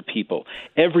of other people.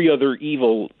 Every other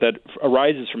evil that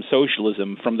arises from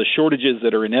socialism, from the shortages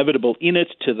that are inevitable in it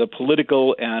to the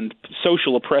political and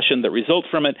social oppression that results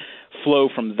from it, flow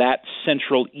from that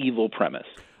central evil premise.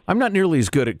 I'm not nearly as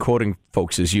good at quoting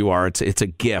folks as you are. It's a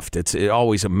gift. It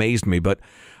always amazed me, but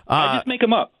I just make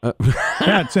them up.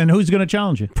 And who's going to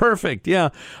challenge you? Perfect, yeah.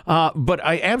 But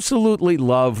I absolutely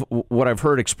love what I've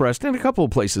heard expressed in a couple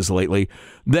of places lately,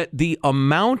 that the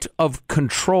amount of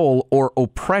control or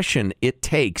oppression it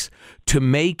takes to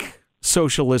make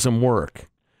socialism work,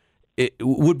 it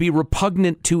would be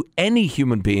repugnant to any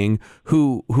human being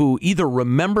who either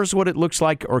remembers what it looks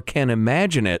like or can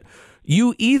imagine it.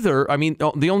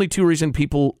 The only two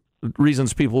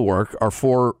reasons people work are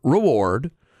for reward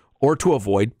or to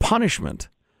avoid punishment.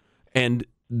 And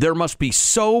there must be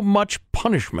so much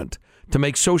punishment to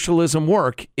make socialism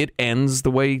work, it ends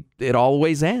the way it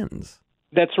always ends.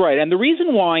 That's right. And the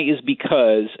reason why is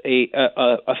because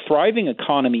a thriving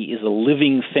economy is a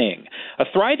living thing. A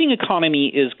thriving economy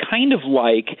is kind of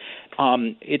like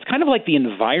the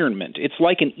environment. It's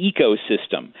like an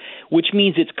ecosystem, which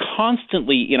means it's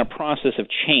constantly in a process of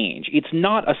change. It's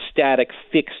not a static,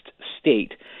 fixed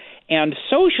state. And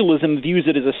socialism views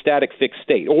it as a static fixed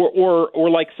state, or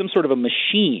like some sort of a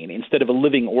machine instead of a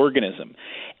living organism.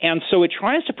 And so it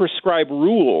tries to prescribe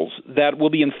rules that will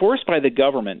be enforced by the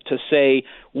government to say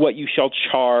what you shall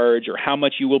charge or how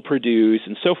much you will produce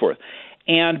and so forth.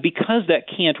 And because that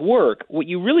can't work, what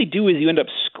you really do is you end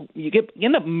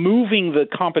up moving the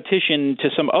competition to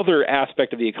some other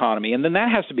aspect of the economy, and then that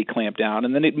has to be clamped down,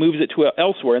 and then it moves it to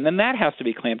elsewhere, and then that has to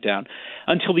be clamped down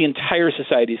until the entire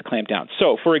society is clamped down.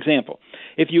 So, for example,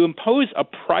 if you impose a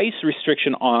price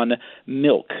restriction on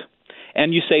milk,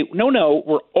 and you say, no,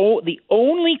 the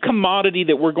only commodity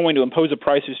that we're going to impose a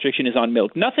price restriction is on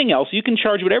milk. Nothing else. You can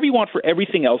charge whatever you want for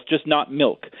everything else, just not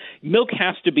milk. Milk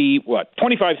has to be,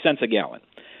 25 cents a gallon.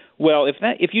 Well,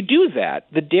 if you do that,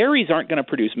 the dairies aren't going to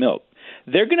produce milk.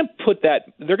 They're going to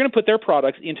put their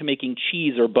products into making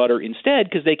cheese or butter instead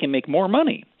because they can make more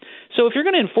money. So if you're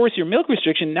going to enforce your milk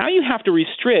restriction, now you have to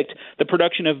restrict the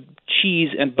production of cheese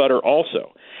and butter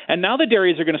also. And now the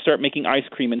dairies are going to start making ice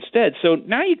cream instead. So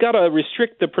now you've got to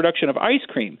restrict the production of ice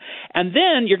cream. And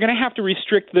then you're going to have to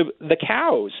restrict the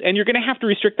cows. And you're going to have to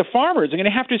restrict the farmers. You're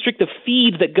going to have to restrict the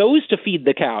feed that goes to feed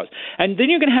the cows. And then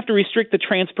you're going to have to restrict the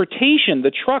transportation,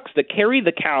 the trucks that carry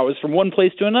the cows from one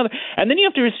place to another. And then you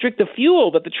have to restrict the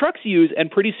fuel that the trucks use. And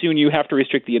pretty soon you have to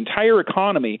restrict the entire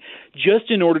economy just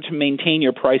in order to maintain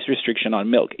your price restriction on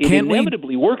milk. It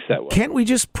inevitably works that way. Can't we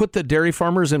just put the dairy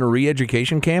farmers in a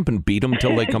re-education camp and beat them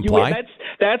till they comply?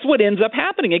 That's what ends up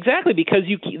happening, exactly, because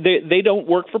they don't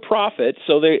work for profit,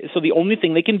 so the only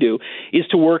thing they can do is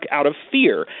to work out of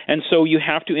fear, and so you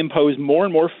have to impose more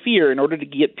and more fear in order to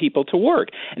get people to work.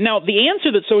 Now, the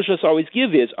answer that socialists always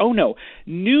give is, oh no,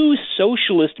 new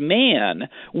socialist man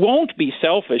won't be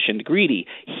selfish and greedy.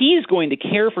 He's going to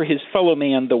care for his fellow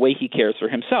man the way he cares for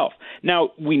himself.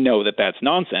 Now, we know that that's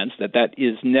nonsense, that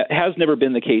has never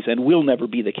been the case and will never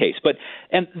be the case,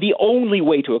 and the only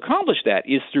way to accomplish that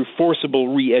is through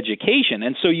forcible re-education.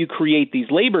 And so you create these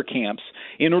labor camps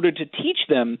in order to teach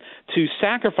them to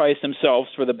sacrifice themselves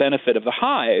for the benefit of the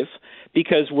hive,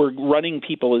 because we're running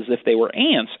people as if they were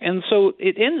ants. And so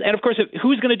it ends. And of course,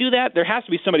 who's going to do that? There has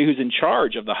to be somebody who's in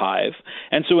charge of the hive.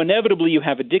 And so inevitably you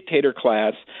have a dictator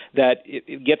class that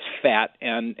it gets fat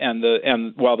and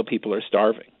while the people are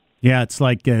starving. Yeah, it's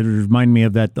like, it reminded me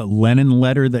of the Lenin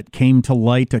letter that came to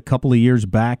light a couple of years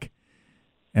back.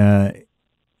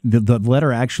 The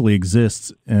letter actually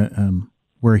exists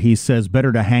where he says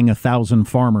better to hang 1,000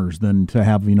 farmers than to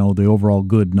have, the overall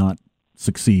good not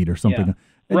succeed or something. Yeah.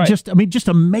 Right. Just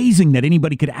amazing that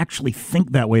anybody could actually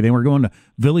think that way. They were going to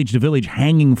village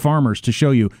hanging farmers to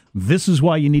show you this is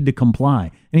why you need to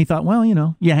comply. And he thought, well,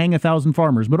 you hang 1,000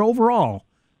 farmers, but overall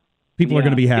people are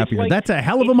going to be happier. That's a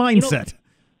hell of a mindset.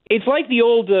 It's like the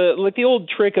old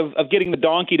trick of getting the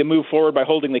donkey to move forward by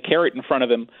holding the carrot in front of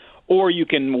him, or you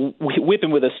can whip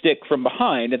him with a stick from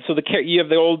behind. And so you have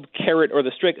the old carrot or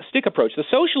the stick approach. The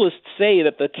socialists say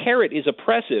that the carrot is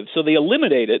oppressive, so they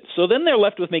eliminate it. So then they're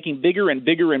left with making bigger and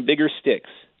bigger and bigger sticks.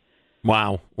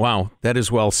 Wow. That is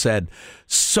well said.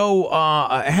 So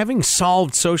having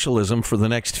solved socialism for the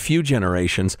next few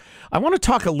generations, I want to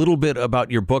talk a little bit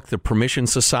about your book, The Permission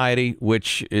Society,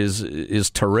 which is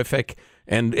terrific.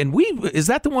 And is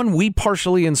that the one we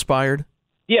partially inspired?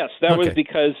 Yes, that was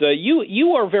because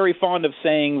you are very fond of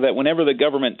saying that whenever the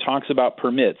government talks about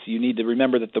permits, you need to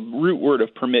remember that the root word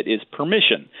of permit is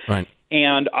permission. Right.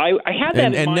 And I had that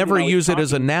in mind. And never use it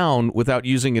as a noun without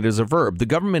using it as a verb. The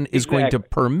government is going to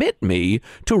permit me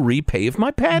to repave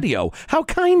my patio. How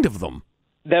kind of them.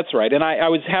 That's right. And I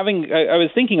was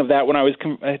thinking of that when I was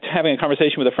having a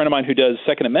conversation with a friend of mine who does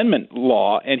Second Amendment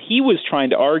law, and he was trying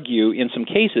to argue in some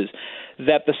cases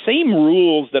that the same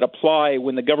rules that apply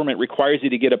when the government requires you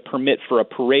to get a permit for a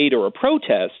parade or a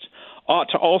protest ought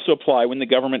to also apply when the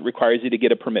government requires you to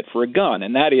get a permit for a gun.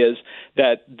 And that is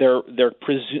that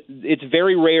it's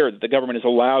very rare that the government is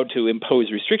allowed to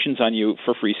impose restrictions on you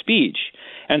for free speech.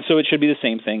 And so it should be the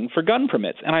same thing for gun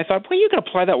permits. And I thought, well, you can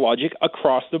apply that logic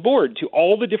across the board to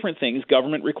all the different things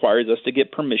government requires us to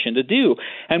get permission to do.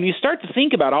 And when you start to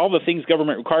think about all the things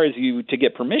government requires you to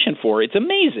get permission for, it's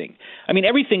amazing. I mean,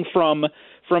 everything from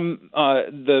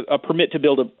a permit to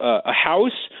build a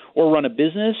house or run a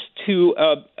business to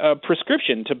a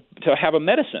prescription to have a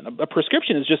medicine. A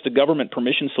prescription is just a government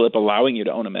permission slip allowing you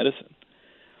to own a medicine.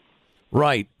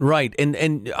 Right.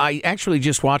 And I actually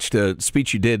just watched a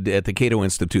speech you did at the Cato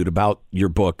Institute about your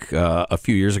book a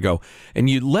few years ago, and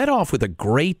you led off with a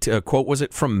great quote. Was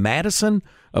it from Madison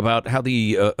about how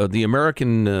the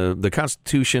American the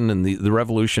Constitution and the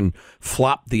Revolution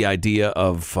flopped the idea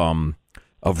of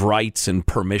rights and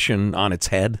permission on its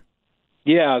head?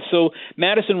 Yeah, so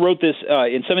Madison wrote this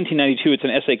in 1792. It's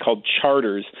an essay called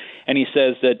Charters, and he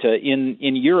says that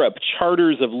in Europe,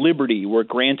 charters of liberty were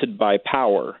granted by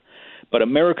power, but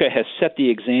America has set the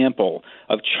example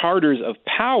of charters of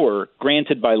power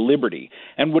granted by liberty.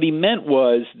 And what he meant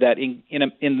was that in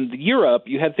Europe,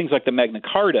 you had things like the Magna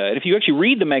Carta, and if you actually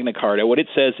read the Magna Carta, what it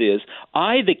says is,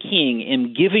 I, the king,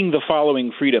 am giving the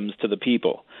following freedoms to the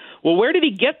people. Well, where did he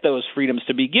get those freedoms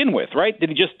to begin with, right? Did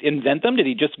he just invent them? Did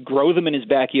he just grow them in his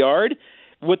backyard?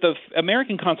 What the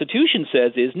American Constitution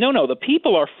says is, no, the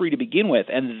people are free to begin with,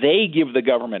 and they give the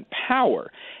government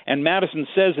power. And Madison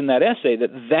says in that essay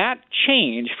that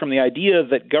change from the idea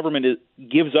that government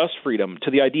gives us freedom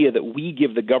to the idea that we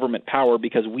give the government power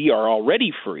because we are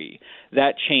already free,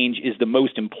 that change is the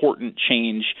most important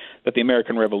change that the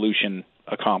American Revolution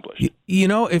accomplished. You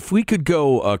know, if we could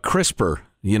go CRISPR,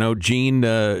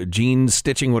 gene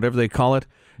stitching, whatever they call it.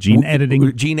 Gene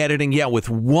editing, yeah, with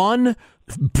one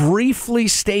briefly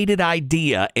stated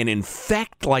idea and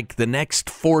infect like the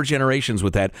next 4 generations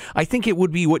with that, I think it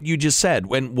would be what you just said,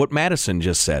 and what Madison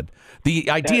just said. The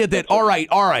idea that, all right,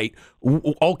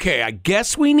 okay, I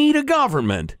guess we need a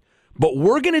government, but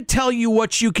we're going to tell you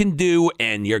what you can do,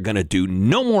 and you're going to do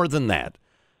no more than that.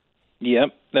 Yep,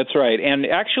 that's right. And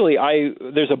actually,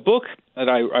 there's a book that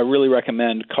I really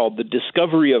recommend called The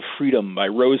Discovery of Freedom by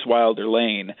Rose Wilder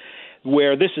Lane,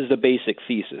 where this is the basic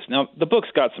thesis. Now, the book's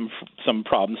got some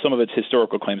problems. Some of its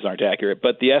historical claims aren't accurate,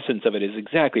 but the essence of it is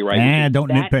exactly right. Don't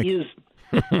nitpick.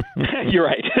 You're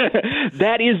right.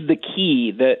 That is the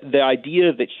key, the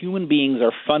idea that human beings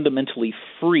are fundamentally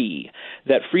free,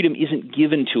 that freedom isn't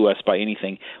given to us by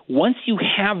anything. Once you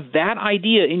have that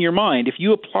idea in your mind, if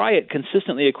you apply it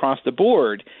consistently across the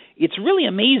board, it's really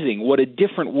amazing what a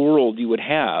different world you would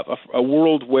have, a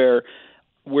world where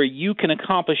you can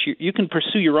you can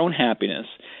pursue your own happiness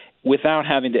without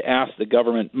having to ask the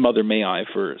government, Mother, may I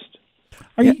first.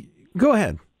 Go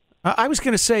ahead. I was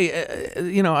going to say,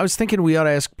 I was thinking we ought to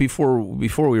ask before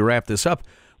we wrap this up,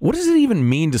 what does it even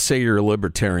mean to say you're a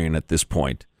libertarian at this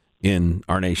point in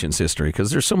our nation's history?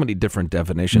 Because there's so many different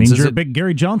definitions. Means you're a big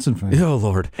Gary Johnson fan. Oh,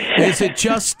 Lord. Is it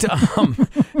just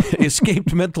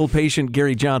escaped mental patient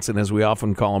Gary Johnson, as we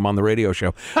often call him on the radio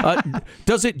show?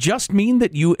 Does it just mean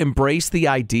that you embrace the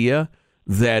idea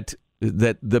that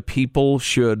the people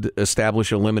should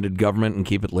establish a limited government and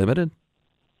keep it limited?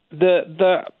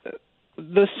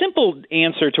 The simple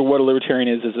answer to what a libertarian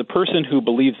is a person who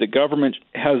believes that government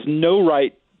has no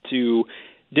right to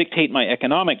dictate my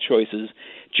economic choices,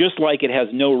 just like it has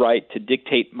no right to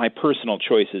dictate my personal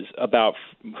choices about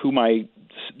whom I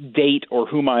date or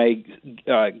whom I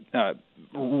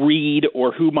read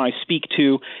or whom I speak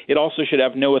to. It also should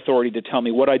have no authority to tell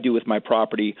me what I do with my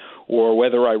property or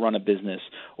whether I run a business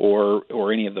or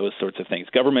any of those sorts of things.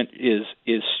 Government is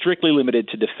strictly limited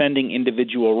to defending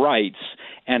individual rights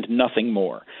and nothing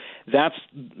more. That's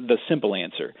the simple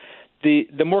answer.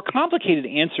 The more complicated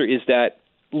answer is that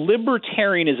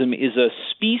libertarianism is a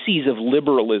species of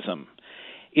liberalism.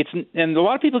 And a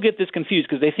lot of people get this confused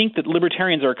because they think that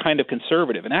libertarians are kind of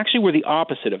conservative. And actually, we're the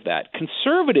opposite of that.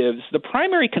 Conservatives, the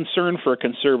primary concern for a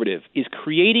conservative is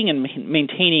creating and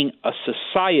maintaining a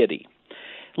society.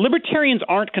 Libertarians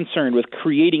aren't concerned with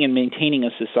creating and maintaining a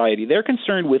society. They're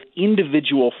concerned with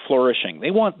individual flourishing.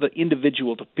 They want the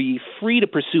individual to be free to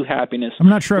pursue happiness. I'm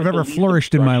not sure I've ever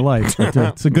flourished in my life, but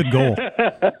it's a good goal.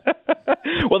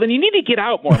 Well, then you need to get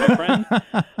out more, my friend.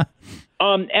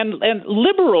 And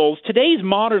liberals, today's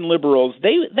modern liberals,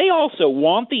 they also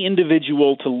want the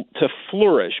individual to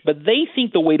flourish, but they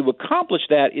think the way to accomplish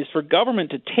that is for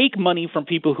government to take money from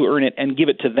people who earn it and give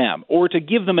it to them, or to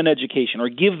give them an education, or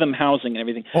give them housing and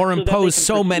everything. Or impose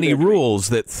so many rules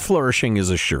that flourishing is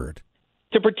assured.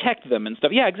 To protect them and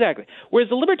stuff. Yeah, exactly. Whereas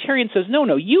the libertarian says,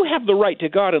 no, you have the right to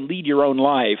go out and lead your own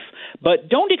life, but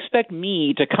don't expect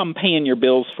me to come paying your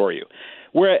bills for you.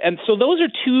 And so those are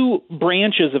two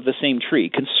branches of the same tree.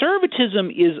 Conservatism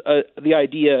is the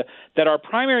idea that our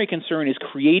primary concern is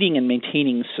creating and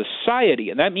maintaining society,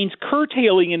 and that means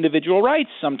curtailing individual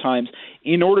rights sometimes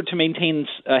in order to maintain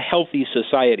a healthy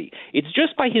society. It's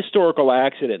just by historical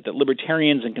accident that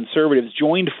libertarians and conservatives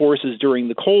joined forces during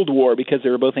the Cold War because they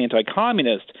were both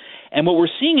anti-communist. And what we're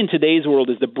seeing in today's world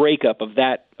is the breakup of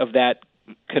that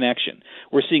connection.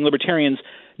 We're seeing libertarians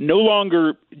no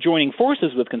longer joining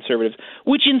forces with conservatives,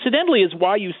 which incidentally is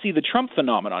why you see the Trump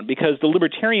phenomenon, because the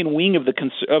libertarian wing of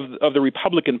the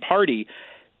Republican Party,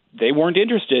 they weren't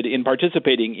interested in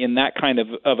participating in that kind of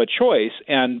a choice,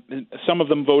 and some of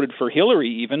them voted for Hillary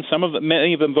even.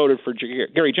 Many of them voted for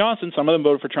Gary Johnson. Some of them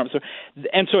voted for Trump. So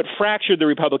it fractured the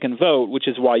Republican vote, which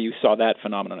is why you saw that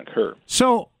phenomenon occur.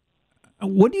 So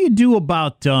what do you do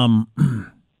about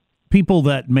people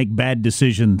that make bad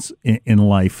decisions in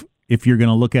life, if you're going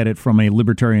to look at it from a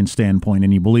libertarian standpoint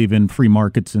and you believe in free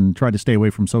markets and try to stay away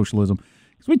from socialism,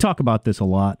 because we talk about this a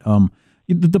lot,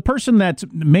 the person that's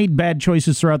made bad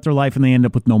choices throughout their life and they end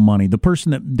up with no money, the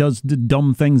person that does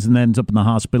dumb things and ends up in the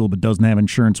hospital but doesn't have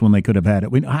insurance when they could have had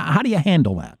it, how do you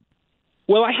handle that?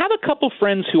 Well, I have a couple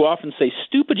friends who often say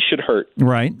stupid should hurt.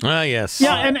 Right. Yes.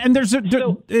 Yeah, and there's and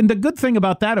the good thing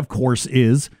about that, of course,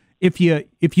 is if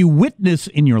you witness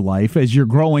in your life as you're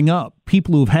growing up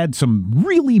people who've had some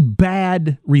really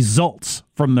bad results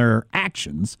from their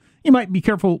actions, you might be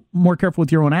more careful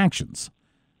with your own actions.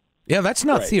 Yeah, that's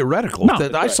not theoretical. No,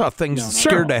 I saw things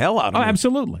scared the hell out of me.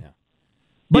 Absolutely.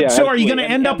 But so are you going to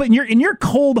end up in your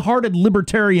cold-hearted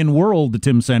libertarian world,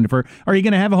 Tim Sandefur? Are you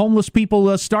going to have homeless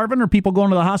people starving or people going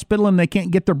to the hospital and they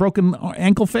can't get their broken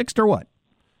ankle fixed or what?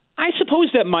 I suppose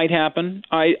that might happen.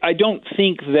 I don't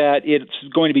think that it's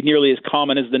going to be nearly as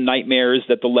common as the nightmares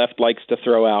that the left likes to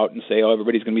throw out and say, oh,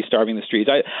 everybody's going to be starving in the streets.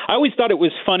 I always thought it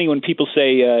was funny when people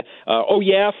say,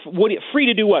 free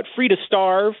to do what? Free to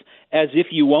starve, as if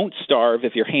you won't starve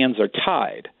if your hands are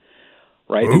tied.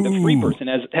 Right, the free person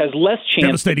has less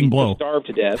chance to starve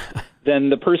to death than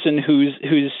the person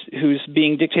who's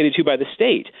being dictated to by the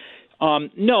state.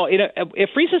 No, in a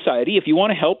free society, if you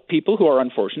want to help people who are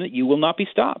unfortunate, you will not be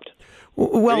stopped.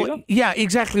 Well, yeah,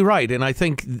 exactly right. And I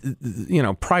think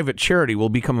private charity will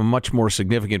become a much more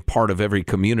significant part of every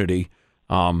community.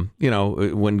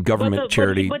 When government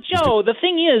charity. But Joe, the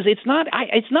thing is, it's not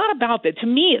about that. To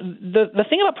me, the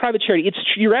thing about private charity,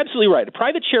 you're absolutely right.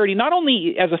 Private charity, not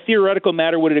only as a theoretical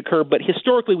matter would it occur, but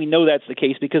historically we know that's the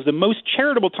case because the most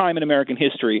charitable time in American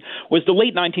history was the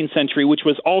late 19th century, which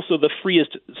was also the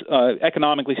freest,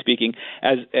 economically speaking,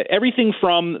 as everything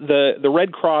from the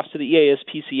Red Cross to the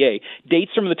EASPCA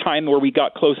dates from the time where we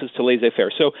got closest to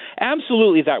laissez-faire. So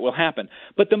absolutely that will happen.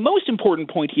 But the most important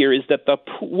point here is that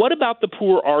what about the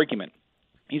poor argument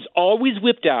is always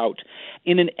whipped out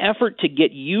in an effort to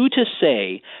get you to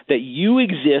say that you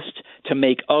exist to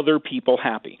make other people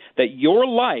happy, that your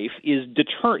life is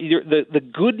the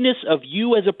goodness of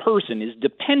you as a person is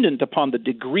dependent upon the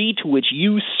degree to which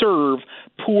you serve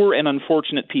poor and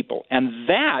unfortunate people. And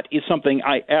that is something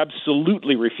I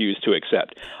absolutely refuse to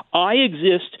accept. I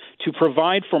exist to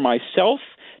provide for myself,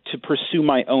 to pursue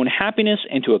my own happiness,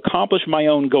 and to accomplish my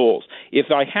own goals. If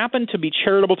I happen to be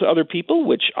charitable to other people,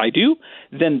 which I do,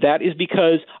 then that is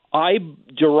because I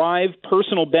derive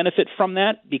personal benefit from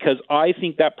that, because I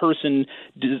think that person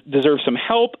deserves some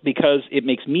help, because it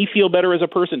makes me feel better as a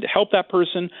person to help that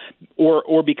person,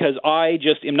 or because I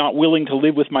just am not willing to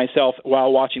live with myself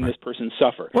while watching this person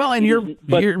suffer. Well, and your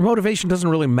motivation doesn't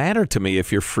really matter to me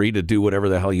if you're free to do whatever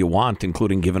the hell you want,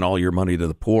 including giving all your money to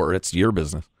the poor. It's your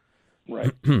business.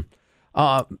 Right.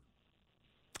 I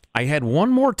had one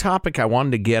more topic I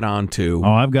wanted to get onto.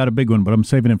 Oh, I've got a big one, but I'm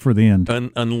saving it for the end.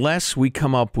 Unless we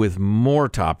come up with more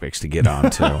topics to get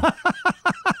onto.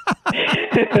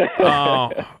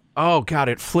 Oh, God,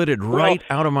 it flitted right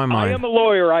out of my mind. I am a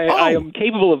lawyer. I am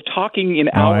capable of talking in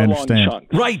hour-long chunks.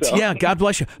 Right, so. Yeah, God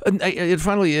bless you.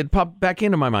 It popped back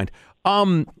into my mind.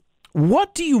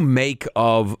 What do you make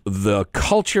of the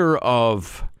culture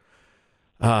of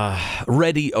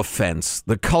ready offense,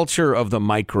 the culture of the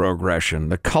microaggression,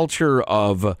 the culture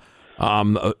of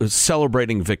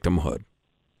celebrating victimhood?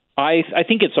 I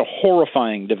think it's a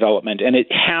horrifying development, and it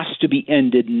has to be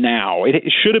ended now.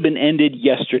 It should have been ended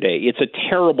yesterday. It's a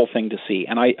terrible thing to see,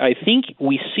 and I think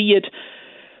we see it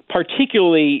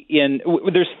particularly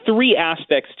there's three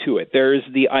aspects to it. There's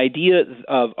the idea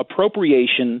of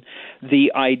appropriation,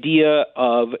 the idea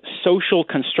of social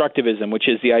constructivism, which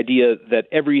is the idea that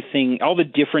all the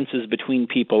differences between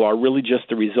people are really just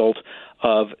the result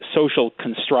of social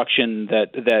construction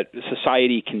that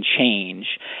society can change.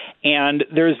 And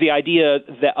there's the idea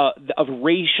of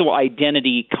racial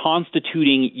identity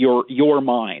constituting your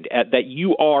mind, that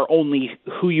you are only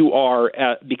who you are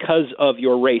because of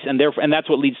your race, and that's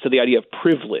what leads to the idea of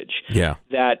privilege. Yeah.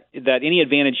 That any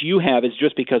advantage you have is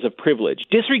just because of privilege,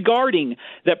 disregarding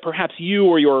that perhaps you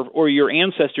or your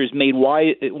ancestors made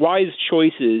wise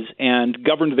choices and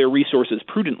governed their resources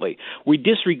prudently. We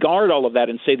disregard all of that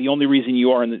and say the only reason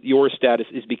you are in your status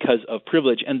is because of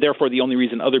privilege, and therefore the only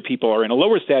reason other people are in a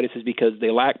lower status is because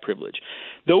they lack privilege.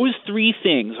 Those three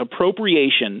things,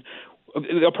 appropriation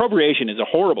is a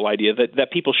horrible idea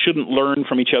that people shouldn't learn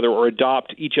from each other or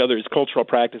adopt each other's cultural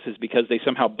practices because they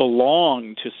somehow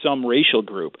belong to some racial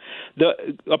group.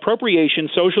 The appropriation,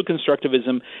 social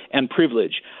constructivism, and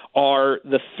privilege are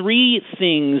the three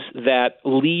things that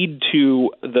lead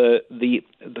to the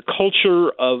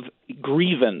culture of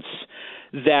grievance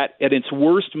that at its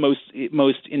worst,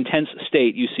 most intense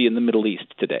state you see in the Middle East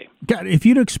today. God, if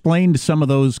you'd explained some of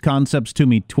those concepts to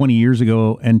me 20 years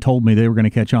ago and told me they were going to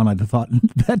catch on, I'd have thought,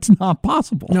 that's not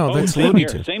possible. No, that's Looney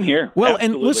Tunes. Same here. Well,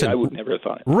 Absolutely. and listen, I would never have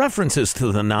thought it. References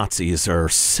to the Nazis are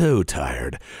so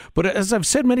tired. But as I've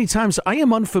said many times, I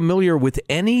am unfamiliar with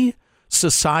any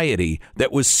society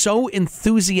that was so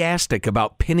enthusiastic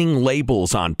about pinning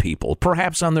labels on people,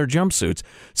 perhaps on their jumpsuits,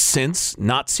 since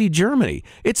Nazi Germany.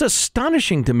 It's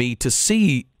astonishing to me to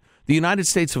see the United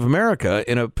States of America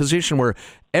in a position where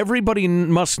everybody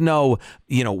must know,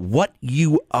 what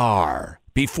you are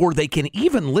before they can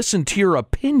even listen to your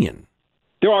opinion.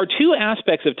 There are two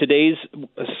aspects of today's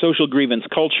social grievance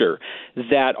culture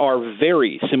that are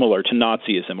very similar to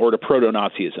Nazism or to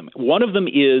proto-Nazism. One of them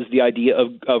is the idea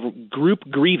of group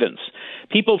grievance.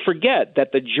 People forget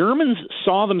that the Germans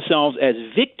saw themselves as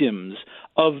victims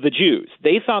of the Jews.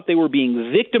 They thought they were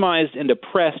being victimized and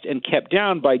oppressed and kept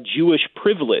down by Jewish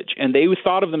privilege, and they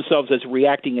thought of themselves as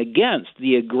reacting against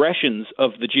the aggressions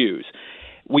of the Jews.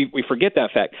 We forget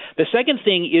that fact. The second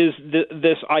thing is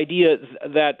this idea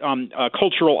that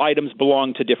cultural items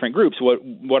belong to different groups,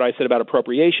 what I said about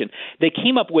appropriation. They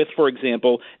came up with, for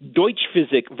example,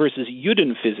 Deutschphysik versus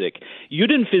Judenphysik.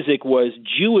 Judenphysik was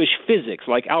Jewish physics,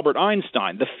 like Albert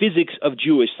Einstein, the physics of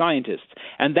Jewish scientists.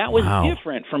 And that was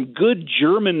different from good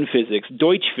German physics,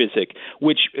 Deutschphysik,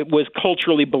 which was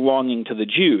culturally belonging to the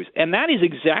Jews. And that is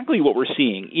exactly what we're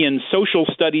seeing in social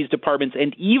studies departments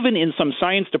and even in some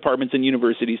science departments in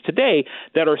universities today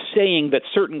that are saying that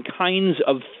certain kinds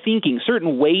of thinking,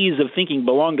 certain ways of thinking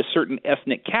belong to certain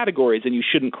ethnic categories, and you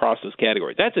shouldn't cross those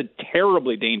categories. That's a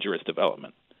terribly dangerous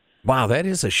development. Wow, that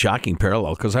is a shocking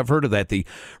parallel, because I've heard of that, the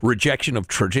rejection of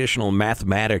traditional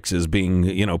mathematics as being,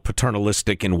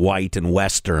 paternalistic and white and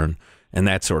Western and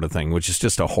that sort of thing, which is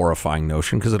just a horrifying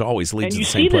notion because it always leads to the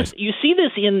same place. You see this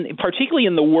particularly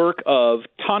in the work of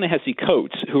Ta-Nehisi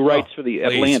Coates, who writes for the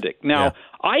Atlantic. Now,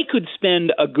 I could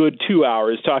spend a good 2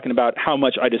 hours talking about how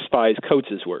much I despise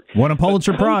Coates' work. Won a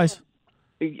Pulitzer Prize.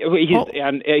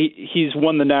 He's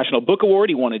won the National Book Award.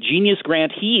 He won a Genius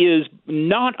Grant. He is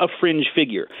not a fringe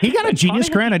figure. He got a Genius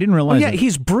Grant? I didn't realize that.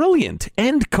 He's brilliant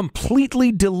and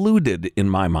completely deluded in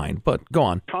my mind. But go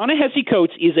on. Ta-Nehisi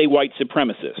Coates is a white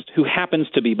supremacist who happens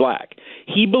to be black.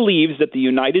 He believes that the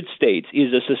United States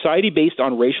is a society based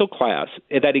on racial class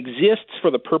that exists for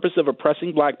the purpose of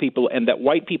oppressing black people, and that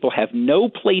white people have no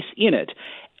place in it.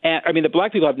 The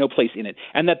black people have no place in it,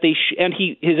 and that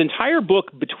his entire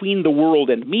book, Between the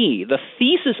World and Me, the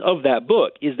thesis of that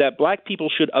book is that black people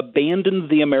should abandon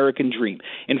the American dream.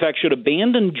 In fact, should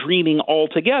abandon dreaming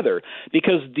altogether,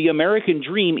 because the American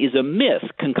dream is a myth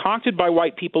concocted by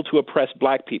white people to oppress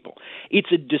black people.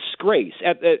 It's a disgrace.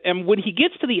 And when he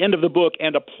gets to the end of the book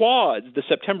and applauds the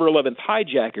September 11th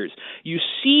hijackers, you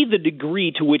see the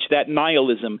degree to which that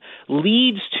nihilism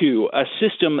leads to a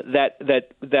system that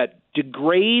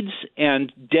degrades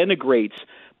and denigrates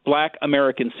black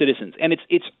American citizens. And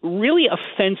it's really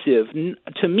offensive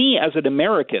to me as an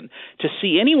American to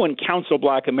see anyone counsel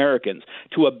black Americans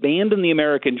to abandon the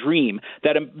American dream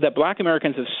that black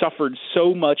Americans have suffered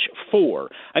so much for.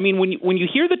 I mean, when you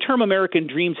hear the term American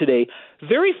dream today,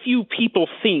 very few people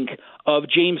think of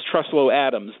James Truslow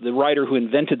Adams, the writer who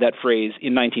invented that phrase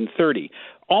in 1930.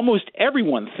 Almost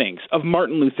everyone thinks of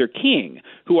Martin Luther King,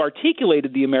 who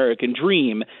articulated the American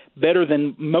dream better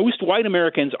than most white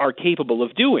Americans are capable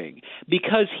of doing,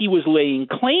 because he was laying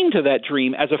claim to that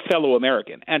dream as a fellow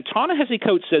American. And Ta-Nehisi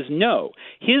Coates says no.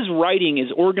 His writing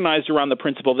is organized around the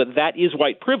principle that is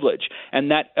white privilege, and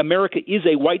that America is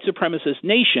a white supremacist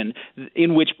nation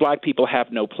in which black people have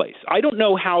no place. I don't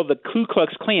know how the Ku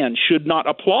Klux Klan should not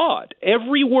applaud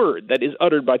every word that is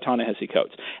uttered by Ta-Nehisi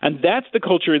Coates. And that's the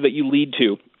culture that you lead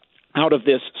to out of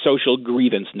this social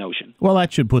grievance notion. Well,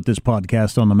 that should put this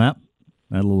podcast on the map.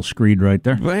 That little screed right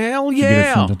there. Well,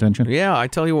 yeah. Yeah, I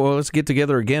tell you what, let's get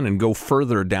together again and go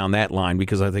further down that line,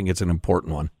 because I think it's an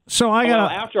important one. So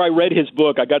after I read his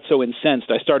book, I got so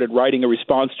incensed, I started writing a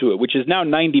response to it, which is now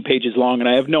 90 pages long, and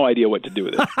I have no idea what to do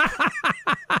with it.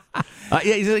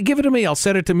 Give it to me. I'll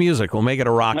set it to music. We'll make it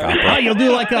a rock opera. Oh, you'll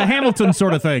do like a Hamilton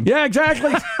sort of thing. Yeah,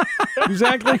 exactly.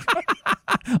 Exactly.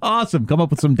 Awesome. Come up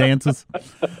with some dances.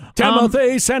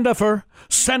 Timothy Sendifer.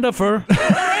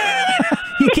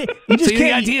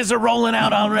 The ideas are rolling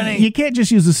out already. You can't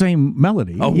just use the same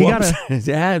melody. Oh, you whoops.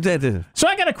 So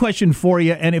I got a question for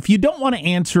you, and if you don't want to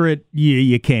answer it,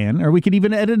 you can, or we could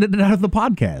even edit it out of the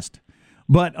podcast.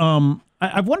 But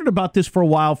I've wondered about this for a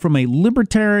while from a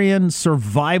libertarian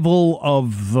survival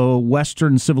of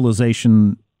Western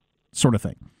civilization sort of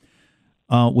thing.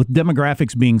 with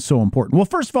demographics being so important? Well,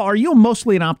 first of all, are you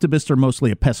mostly an optimist or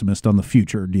mostly a pessimist on the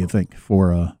future, do you think,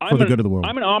 for the good of the world?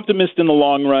 I'm an optimist in the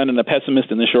long run and a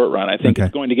pessimist in the short run. I think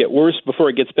it's going to get worse before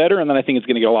it gets better, and then I think it's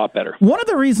going to get a lot better. One of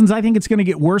the reasons I think it's going to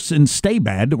get worse and stay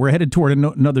bad, we're headed toward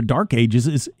another dark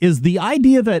ages, is the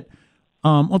idea that,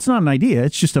 well, it's not an idea,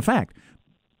 it's just a fact.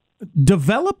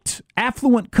 Developed,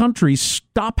 affluent countries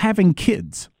stop having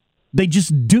kids. They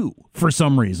just do for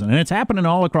some reason, and it's happening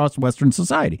all across Western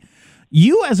society.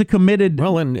 You as a committed...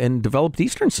 Well, in developed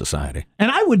Eastern society.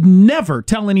 And I would never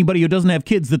tell anybody who doesn't have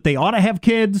kids that they ought to have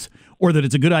kids or that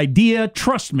it's a good idea.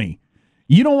 Trust me,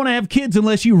 you don't want to have kids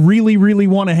unless you really, really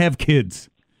want to have kids.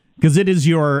 Because it is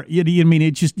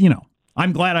it's just,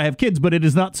 I'm glad I have kids, but it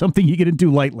is not something you get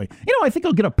into lightly. I think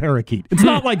I'll get a parakeet. It's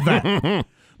not like that.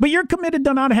 But you're committed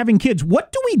to not having kids.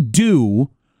 What do we do?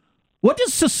 What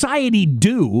does society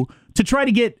do to try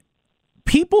to get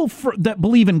people that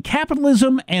believe in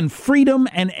capitalism and freedom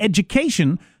and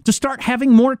education to start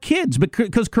having more kids?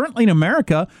 Because currently in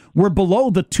America, we're below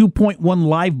the 2.1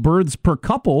 live births per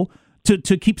couple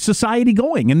to keep society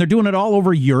going. And they're doing it all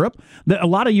over Europe. A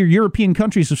lot of your European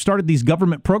countries have started these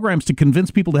government programs to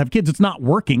convince people to have kids. It's not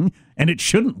working, and it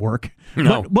shouldn't work.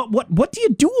 No. But what do you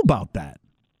do about that?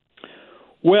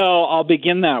 Well, I'll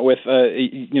begin that with,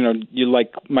 you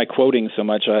like my quoting so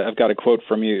much. I've got a quote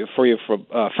for you from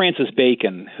Francis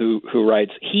Bacon, who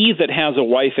writes, "He that has a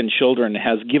wife and children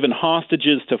has given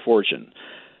hostages to fortune,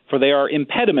 for they are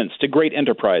impediments to great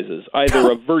enterprises, either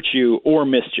of virtue or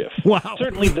mischief. Wow.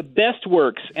 Certainly the best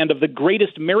works and of the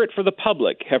greatest merit for the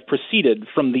public have proceeded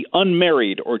from the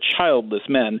unmarried or childless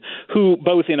men who,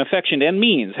 both in affection and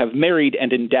means, have married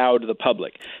and endowed the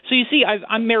public." So you see, I've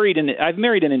married and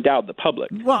endowed the public.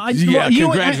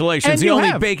 Congratulations. The only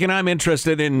have. bacon I'm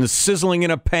interested in is sizzling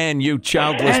in a pan, you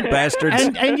childless bastards.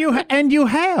 And you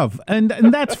have, and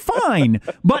that's fine.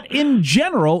 But in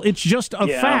general, it's just a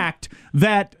fact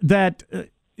that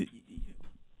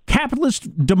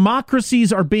capitalist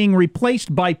democracies are being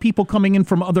replaced by people coming in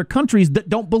from other countries that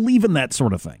don't believe in that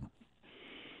sort of thing,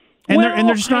 and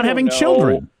they're just not having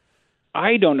children.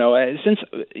 I don't know. Since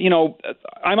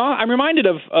I'm reminded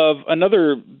of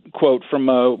another quote from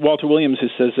Walter Williams, who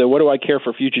says, "What do I care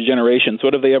for future generations?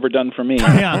 What have they ever done for me?"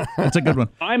 Yeah, that's a good one.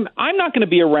 I'm not going to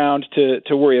be around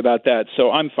to worry about that,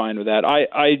 so I'm fine with that.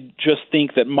 I just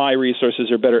think that my resources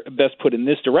are best put in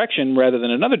this direction rather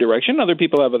than another direction. Other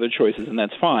people have other choices, and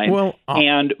that's fine. Well,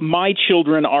 and my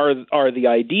children are the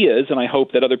ideas, and I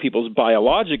hope that other people's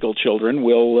biological children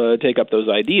will take up those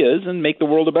ideas and make the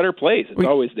world a better place. It's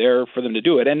always there for them to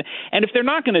do it, and if they're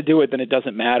not going to do it, then it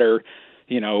doesn't matter,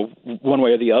 one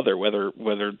way or the other, whether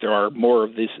there are more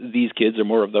of these kids or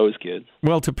more of those kids.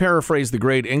 Well, to paraphrase the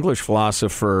great English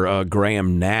philosopher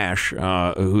Graham Nash,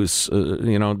 who's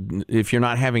if you're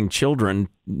not having children,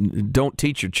 don't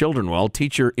teach your children well.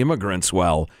 Teach your immigrants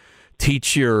well.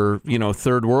 Teach your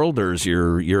third worlders,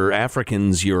 your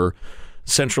Africans, your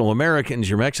Central Americans,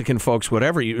 your Mexican folks,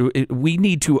 whatever. We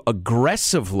need to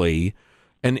aggressively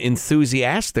and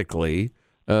enthusiastically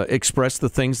express the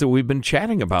things that we've been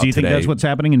chatting about. Do you think today. that's what's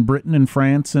happening in Britain and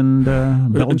France and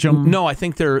Belgium? No, I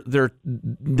think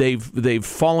they've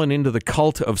fallen into the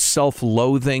cult of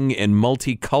self-loathing and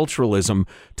multiculturalism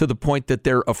to the point that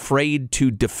they're afraid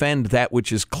to defend that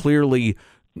which is clearly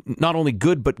not only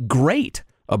good but great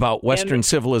about Western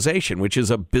civilization, which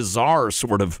is a bizarre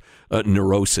sort of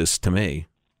neurosis to me.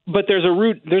 But there's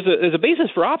a basis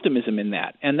for optimism in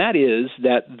that, and that is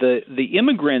that the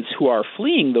immigrants who are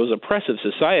fleeing those oppressive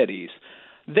societies,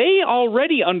 they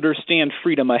already understand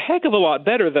freedom a heck of a lot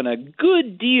better than a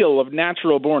good deal of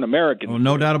natural-born Americans. Oh,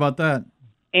 no doubt about that.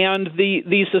 And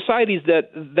these societies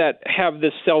that have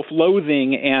this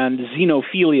self-loathing and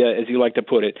xenophilia, as you like to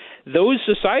put it, those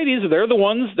societies, they're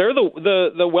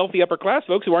the wealthy upper class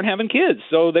folks who aren't having kids,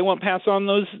 so they won't pass on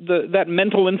that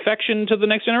mental infection to the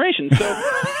next generation. So,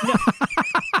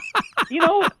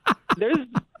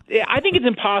 I think it's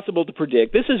impossible to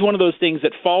predict. This is one of those things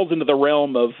that falls into the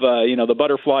realm of the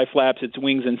butterfly flaps its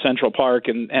wings in Central Park,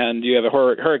 and you have a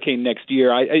hurricane next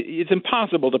year. It's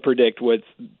impossible to predict what's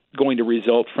going to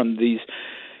result from these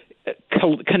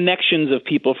connections of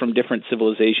people from different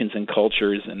civilizations and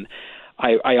cultures, and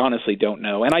I honestly don't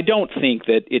know. And I don't think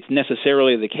that it's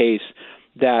necessarily the case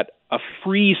that a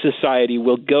free society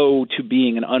will go to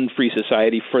being an unfree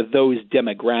society for those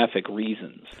demographic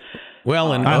reasons.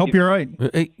 Well, and I hope you're right.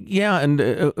 Yeah, and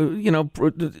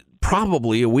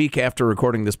probably a week after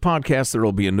recording this podcast, there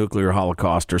will be a nuclear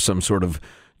holocaust or some sort of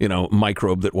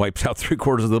microbe that wipes out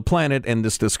 3/4 of the planet, and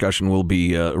this discussion will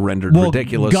be rendered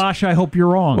ridiculous. Gosh, I hope you're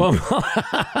wrong. Well,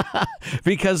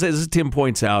 because as Tim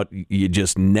points out, you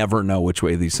just never know which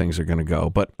way these things are going to go.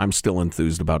 But I'm still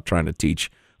enthused about trying to teach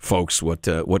folks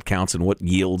what counts and what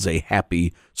yields a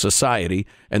happy society,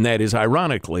 and that is,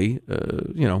 ironically,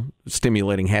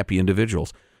 stimulating happy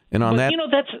individuals. And on that,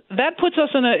 that puts us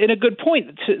in a good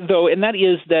point, though, and that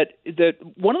is that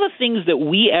one of the things that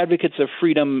we advocates of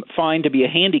freedom find to be a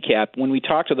handicap when we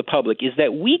talk to the public is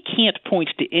that we can't point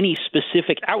to any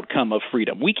specific outcome of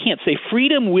freedom. We can't say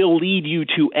freedom will lead you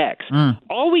to X.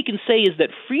 All we can say is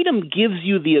that freedom gives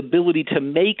you the ability to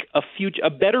make a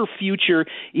better future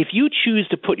if you choose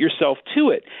to put yourself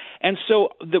to it. And so,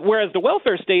 whereas the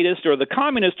welfare statist or the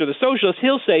communist or the socialist,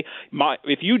 he'll say,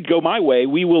 if you go my way,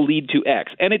 we will lead to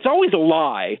X. And it's always a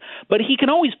lie, but he can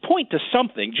always point to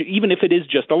something, even if it is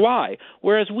just a lie.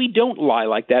 Whereas we don't lie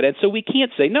like that. And so we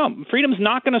can't say, no, freedom's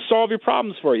not going to solve your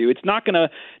problems for you. It's not going to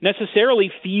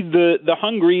necessarily feed the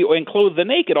hungry and clothe the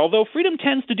naked, although freedom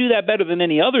tends to do that better than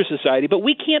any other society. But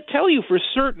we can't tell you for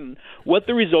certain what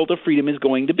the result of freedom is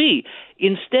going to be.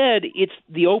 Instead, it's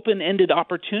the open-ended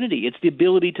opportunity. It's the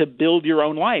ability to build your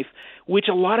own life, which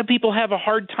a lot of people have a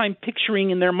hard time picturing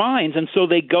in their minds, and so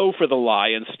they go for the lie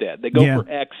instead. They go for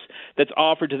X that's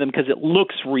offered to them because it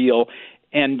looks real,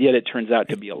 and yet it turns out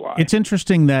to be a lie. It's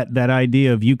interesting that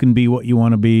idea of you can be what you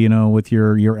want to be, with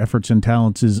your efforts and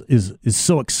talents is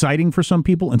so exciting for some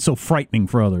people and so frightening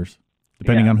for others,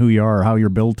 depending on who you are or how you're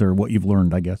built or what you've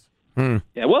learned, I guess.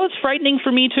 Yeah, well, it's frightening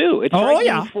for me too. It's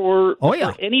frightening for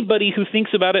anybody who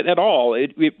thinks about it at all.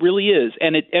 It really is,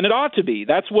 and it ought to be.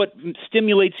 That's what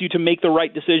stimulates you to make the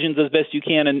right decisions as best you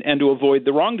can and to avoid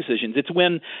the wrong decisions. It's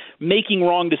when making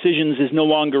wrong decisions is no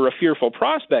longer a fearful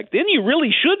prospect. Then you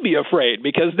really should be afraid,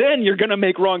 because then you're going to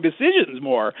make wrong decisions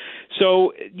more.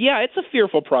 So, yeah, it's a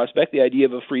fearful prospect, the idea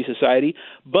of a free society,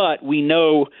 but we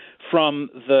know from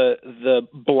the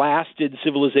blasted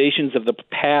civilizations of the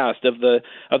past, of the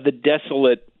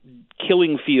desolate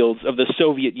killing fields of the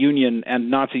Soviet Union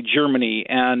and Nazi Germany,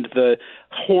 and the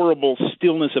horrible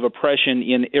stillness of oppression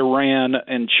in Iran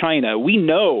and China. We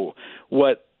know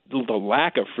what the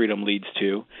lack of freedom leads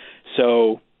to.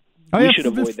 So we should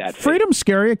avoid that. Freedom's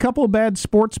scary. A couple of bad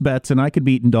sports bets, and I could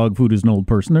be eating dog food as an old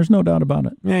person. There's no doubt about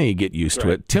it. Yeah, you get used to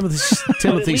it. Timothy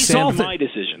Sandifer, my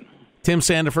decision. Tim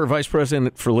Sandifer, Vice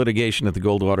President for Litigation at the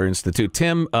Goldwater Institute.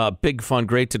 Tim, big fun.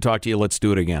 Great to talk to you. Let's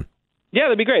do it again. Yeah,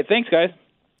 that'd be great. Thanks, guys.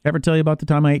 Ever tell you about the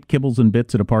time I ate kibbles and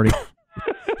bits at a party?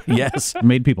 Yes.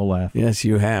 Made people laugh. Yes,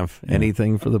 you have. Yeah.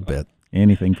 Anything for the bit.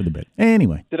 Anything for the bit.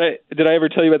 Anyway. Did I ever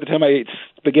tell you about the time I ate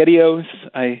SpaghettiOs?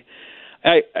 I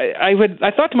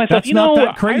thought to myself, that's not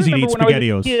that crazy to eat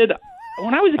SpaghettiOs.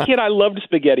 When I was a kid, I loved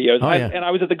SpaghettiOs, and I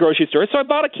was at the grocery store, so I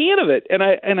bought a can of it, and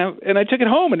I took it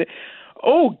home, and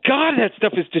oh God, that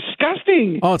stuff is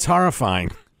disgusting. Oh, it's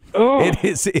horrifying. Oh, it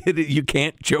is. You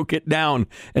can't choke it down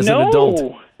as an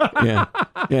adult. Yeah,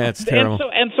 it's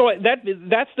terrible. And so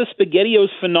that's the SpaghettiOs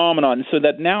phenomenon. So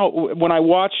that now, when I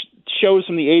watch shows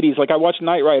from the '80s, like I watched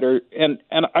Knight Rider, and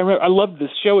I loved this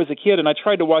show as a kid, and I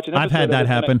tried to watch an episode. I've had that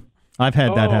happen. I've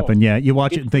had that happen. Yeah, you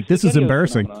watch it and think this is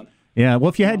embarrassing. Phenomenon. Yeah. Well,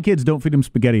 if you had kids, don't feed them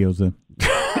SpaghettiOs then.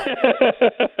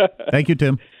 Thank you,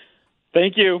 Tim.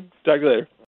 Thank you. Talk to you later.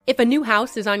 If a new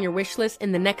house is on your wish list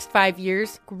in the next 5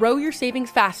 years, grow your savings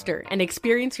faster and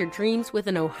experience your dreams with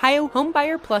an Ohio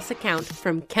Homebuyer Plus account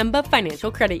from Kemba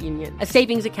Financial Credit Union. A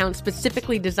savings account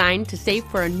specifically designed to save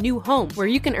for a new home, where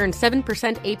you can earn 7%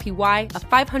 APY,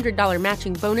 a $500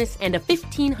 matching bonus, and a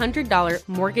 $1,500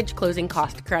 mortgage closing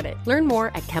cost credit. Learn more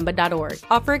at Kemba.org.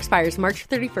 Offer expires March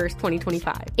 31st,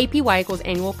 2025. APY equals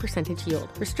annual percentage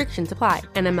yield. Restrictions apply.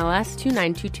 NMLS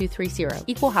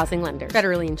 292230. Equal housing lender.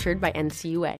 Federally insured by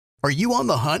NCUA. Are you on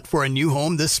the hunt for a new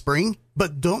home this spring,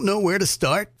 but don't know where to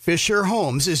start? Fisher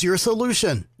Homes is your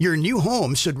solution. Your new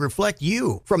home should reflect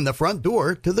you, from the front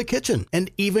door to the kitchen,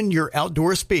 and even your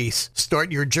outdoor space.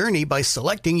 Start your journey by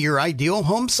selecting your ideal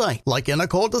home site, like in a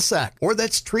cul-de-sac or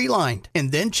that's tree-lined,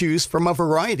 and then choose from a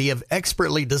variety of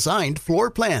expertly designed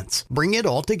floor plans. Bring it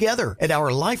all together at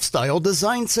our Lifestyle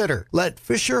Design Center. Let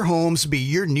Fisher Homes be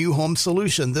your new home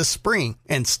solution this spring,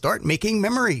 and start making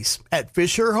memories at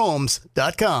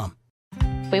FisherHomes.com.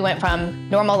 We went from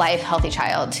normal life, healthy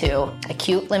child to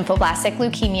acute lymphoblastic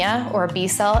leukemia, or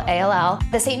B-cell ALL.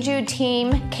 The St. Jude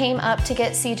team came up to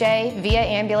get CJ via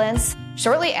ambulance.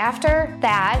 Shortly after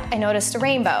that, I noticed a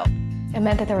rainbow. It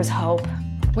meant that there was hope.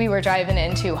 We were driving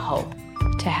into hope.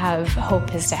 To have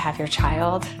hope is to have your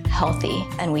child healthy,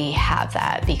 and we have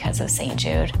that because of St.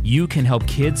 Jude. You can help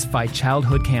kids fight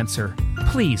childhood cancer.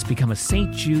 Please become a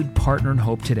St. Jude Partner in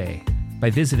Hope today by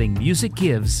visiting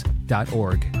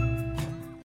musicgives.org.